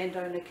 and the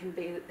landowner can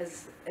be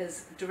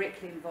as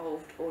directly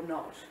involved or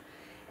not.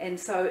 And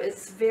so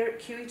it's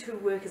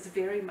QE2 work is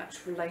very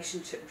much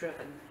relationship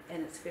driven,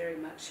 and it's very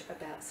much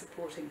about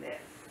supporting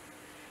that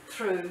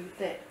through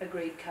that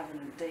agreed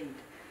covenant deed.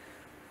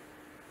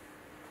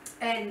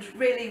 And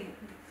really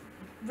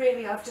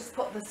I've just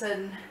put this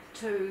in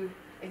to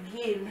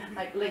again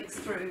make links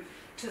through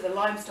to the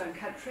limestone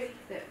country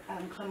that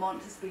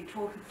Clement has been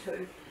talking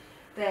to,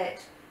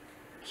 that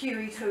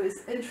QE2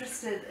 is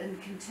interested in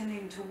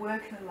continuing to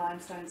work in the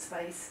limestone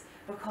space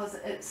because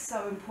it's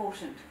so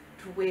important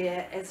to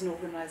where, as an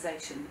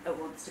organisation, it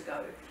wants to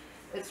go.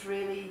 It's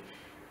really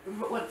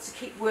wants to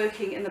keep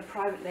working in the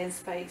private land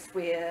space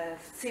where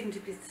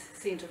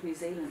 70% of New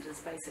Zealand is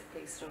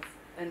basically sort of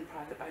in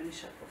private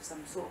ownership of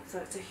some sort. So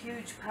it's a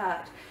huge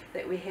part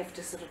that we have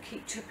to sort of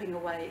keep chipping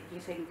away at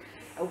getting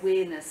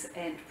awareness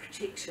and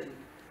protection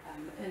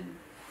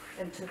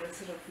into the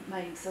sort of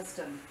main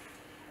system.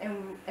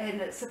 And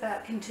it's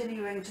about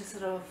continuing to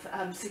sort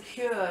of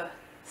secure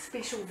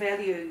special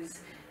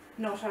values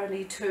not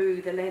only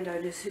to the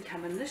landowners who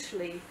come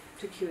initially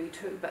to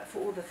QE2, but for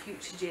all the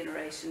future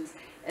generations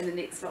and the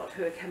next lot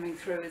who are coming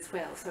through as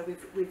well. So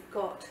we've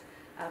got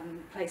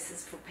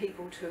places for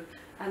people to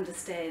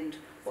understand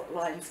what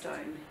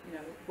limestone,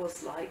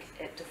 was like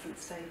at different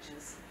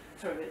stages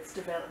through its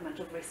development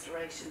of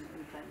restoration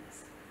and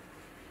things.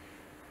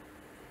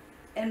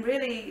 And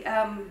really,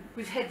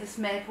 we've had this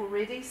map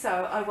already,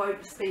 so I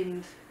won't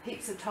spend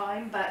heaps of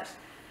time, but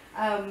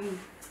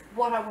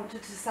what I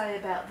wanted to say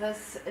about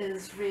this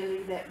is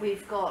really that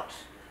we've got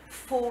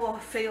 4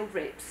 field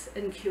reps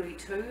in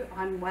QE2.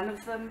 I'm one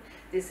of them.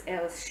 There's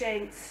Alice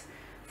Shanks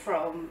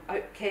from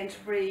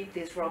Canterbury,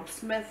 there's Rob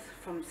Smith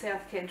from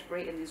South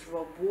Canterbury, and there's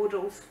Rob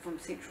Wardles from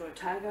Central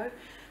Otago.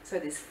 So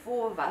there's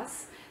 4 of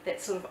us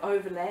that sort of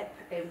overlap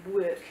and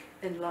work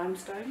in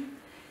limestone,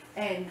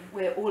 and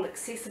we're all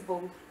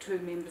accessible to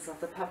members of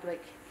the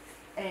public,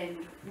 and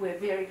we're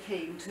very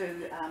keen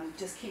to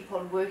just keep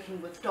on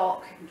working with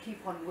DOC and keep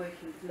on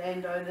working with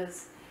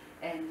landowners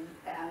and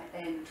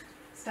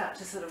start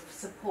to sort of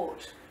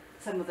support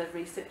some of the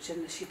research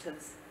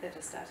initiatives that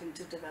are starting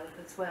to develop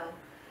as well.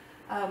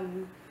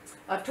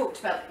 I've talked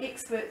about the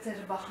experts that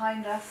are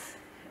behind us.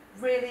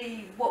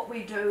 Really what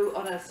we do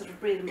on a sort of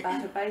bread and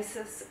butter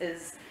basis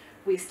is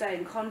we stay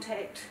in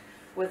contact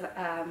with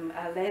our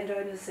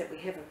landowners that we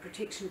have a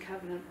protection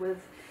covenant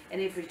with,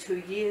 and every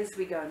 2 years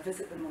we go and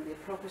visit them on their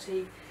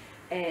property,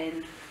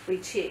 and we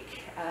check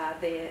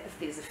if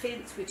there's a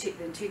fence, we check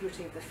the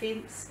integrity of the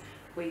fence,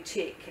 we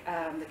check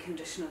the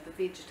condition of the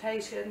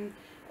vegetation,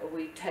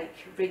 we take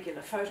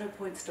regular photo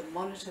points to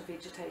monitor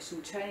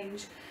vegetation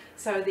change.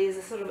 So there's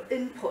a sort of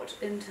input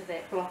into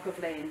that block of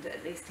land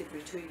at least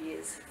every 2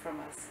 years from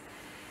us.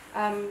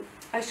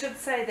 I should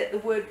say that the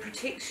word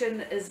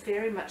protection is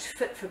very much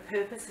fit for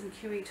purpose in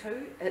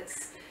QE2.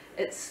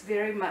 It's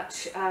very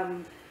much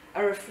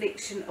a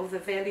reflection of the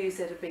values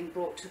that are being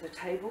brought to the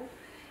table,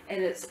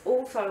 and it's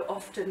also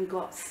often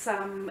got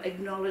some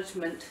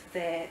acknowledgement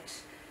that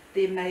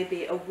there may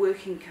be a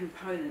working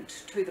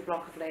component to the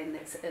block of land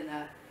that's in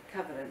a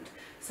covenant.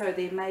 So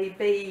there may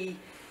be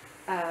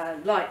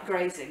light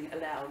grazing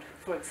allowed,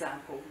 for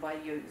example, by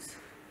ewes,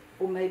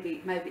 or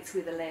maybe it's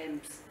where the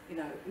lambs,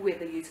 where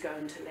the ewes go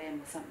into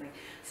lamb or something.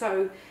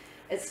 So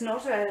it's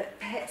not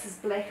perhaps as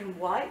black and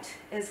white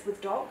as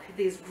with DOC.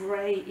 There's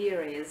grey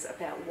areas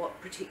about what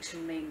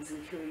protection means in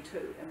QE2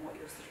 and what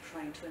you're sort of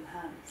trying to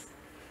enhance.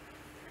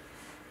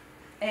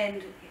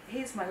 And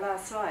here's my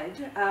last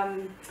slide,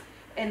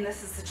 and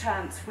this is the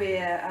chance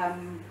where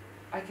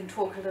I can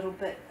talk a little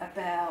bit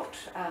about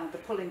the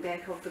pulling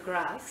back of the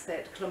grass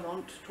that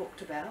Clement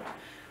talked about.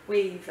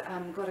 We've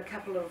got a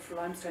couple of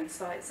limestone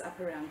sites up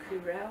around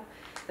Kurau.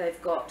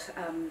 They've got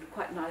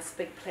quite nice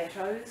big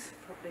plateaus,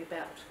 probably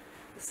about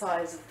the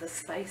size of the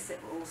space that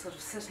we're all sort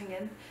of sitting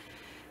in.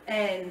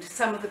 And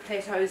some of the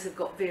plateaus have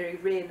got very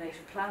rare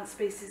native plant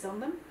species on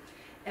them,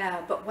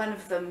 but one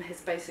of them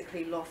has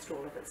basically lost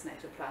all of its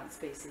native plant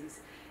species.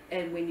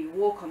 And when you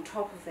walk on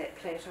top of that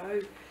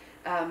plateau,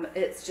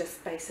 it's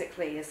just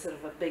basically a sort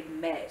of a big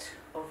mat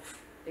of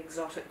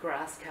exotic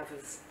grass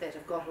covers that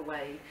have got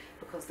away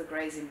because the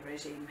grazing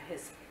regime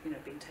has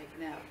been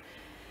taken out.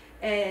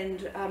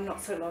 And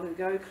not so long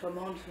ago,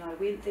 Clement and I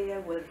went there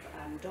with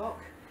DOC,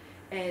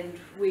 and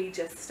we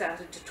just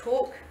started to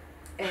talk,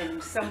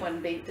 and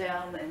someone bent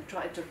down and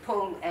tried to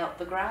pull out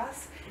the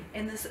grass,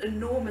 and this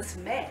enormous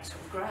mat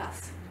of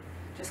grass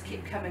just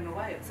kept coming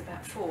away. It was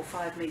about 4 or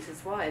 5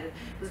 metres wide. It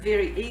was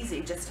very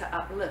easy just to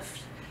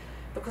uplift,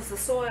 because the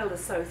soil is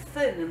so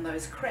thin in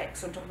those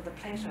cracks on top of the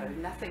plateau,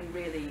 nothing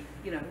really,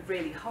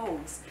 really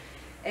holds.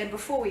 And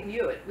before we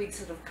knew it, we'd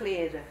sort of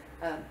cleared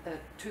a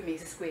 2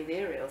 metre squared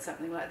area or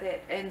something like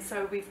that. And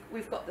so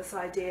we've got this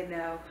idea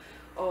now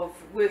of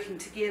working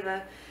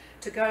together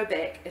to go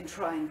back and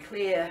try and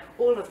clear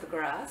all of the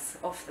grass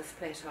off this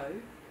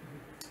plateau.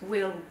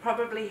 We'll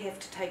probably have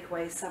to take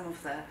away some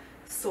of the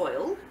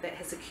soil that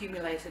has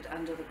accumulated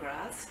under the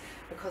grass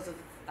because of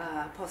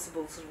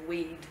possible sort of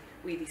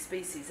weedy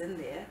species in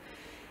there,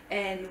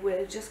 and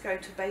we're just going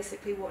to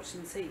basically watch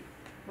and see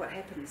what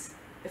happens.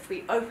 If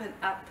we open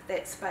up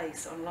that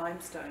space on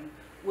limestone,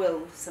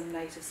 will some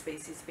native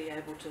species be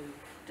able to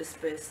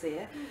disperse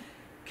there?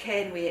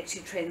 Can we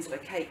actually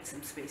translocate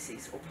some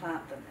species or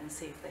plant them and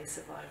see if they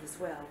survive as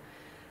well?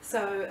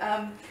 So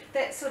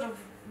that's sort of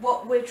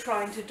what we're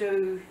trying to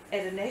do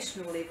at a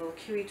national level.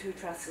 Kiwi2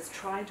 Trust is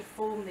trying to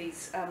form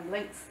these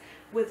links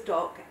with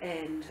DOC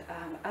and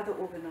other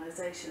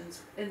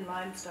organisations in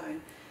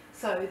limestone,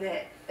 so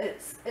that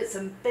it's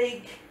a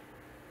big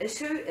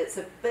issue, it's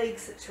a big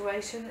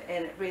situation,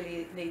 and it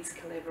really needs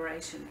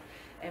collaboration.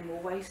 And we'll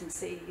wait and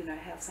see, you know,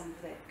 how some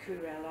of that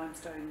Kurau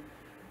limestone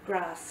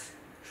grass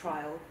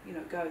trial, you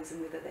know, goes,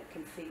 and whether that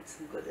can feed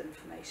some good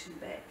information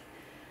back.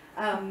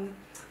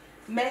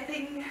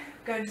 Mapping,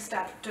 going to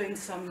start doing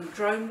some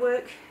drone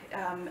work.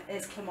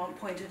 As Clement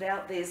pointed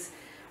out, there's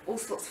all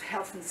sorts of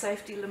health and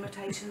safety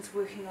limitations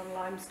working on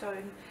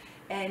limestone,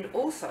 and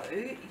also,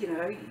 you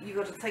know, you've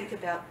got to think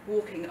about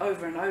walking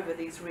over and over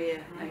these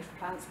rare native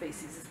plant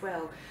species as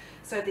well.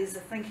 So there's a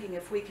thinking,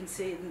 if we can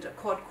send a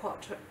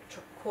quadcopter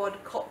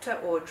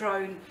or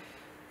drone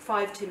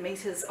 5-10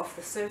 metres off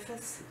the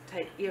surface,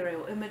 take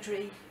aerial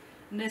imagery,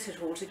 knit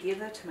it all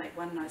together to make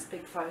one nice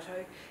big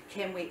photo,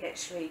 can we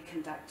actually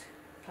conduct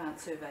plant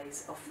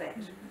surveys off that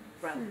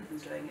rather than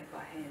doing it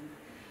by hand?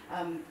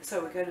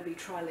 So we're going to be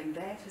trialling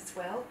that as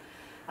well.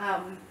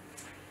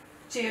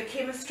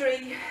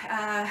 Geochemistry,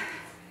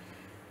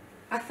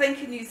 I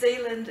think in New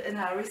Zealand, in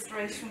our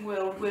restoration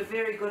world, we're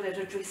very good at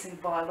addressing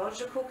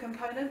biological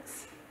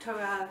components to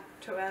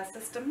our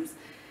systems,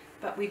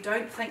 but we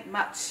don't think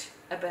much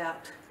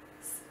about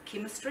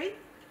chemistry.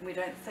 We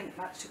don't think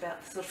much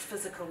about the sort of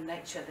physical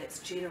nature that's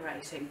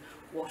generating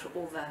what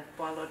all the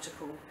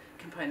biological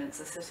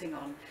components are sitting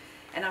on.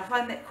 And I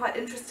find that quite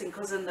interesting,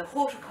 because in the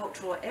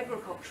horticultural or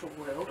agricultural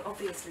world,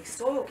 obviously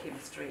soil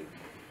chemistry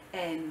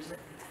and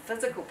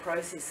physical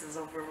processes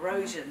of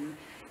erosion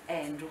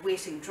and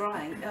wetting,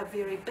 drying are a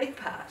very big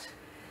part.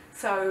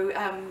 So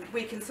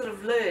we can sort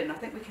of learn, I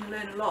think we can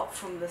learn a lot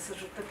from the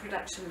sort of the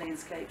production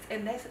landscape,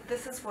 and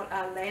this is what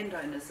our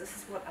landowners, this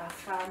is what our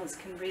farmers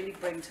can really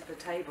bring to the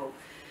table,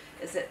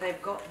 is that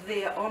they've got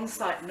their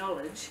on-site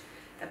knowledge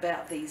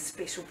about these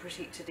special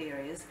protected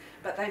areas,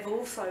 but they've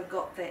also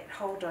got that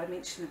whole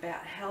dimension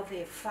about how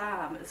their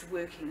farm is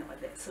working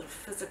at that sort of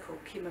physical,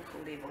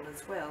 chemical level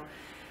as well.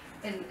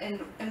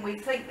 And we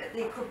think that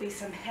there could be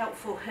some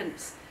helpful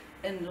hints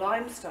in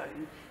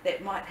limestone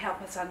that might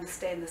help us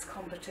understand this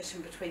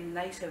competition between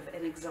native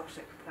and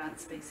exotic plant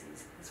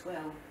species as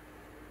well.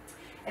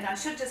 And I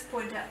should just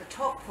point out the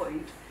top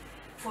point,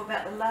 for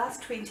about the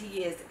last 20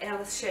 years,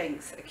 Alice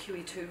Shanks, a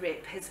Kiwi2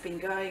 rep, has been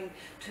going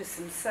to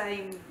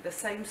the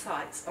same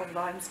sites of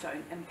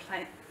limestone and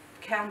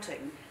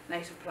counting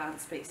native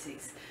plant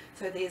species.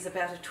 So there's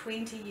about a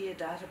 20-year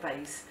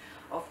database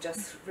of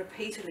just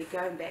repeatedly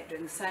going back,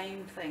 doing the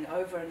same thing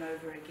over and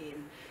over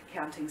again,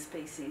 counting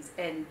species,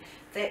 and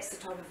that's the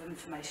type of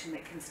information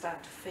that can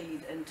start to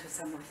feed into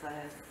some of the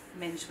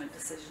management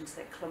decisions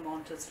that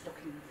Clement is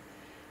looking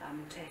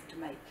to have to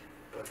make.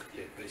 But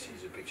yeah,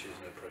 species are pictures,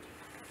 no protein.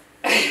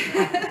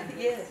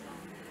 Yeah.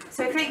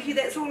 So thank you,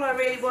 that's all I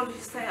really wanted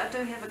to say. I do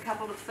have a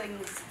couple of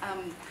things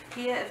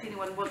here if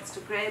anyone wants to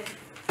grab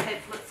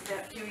pamphlets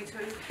about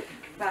Kiwi2,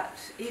 but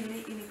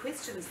any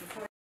questions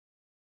before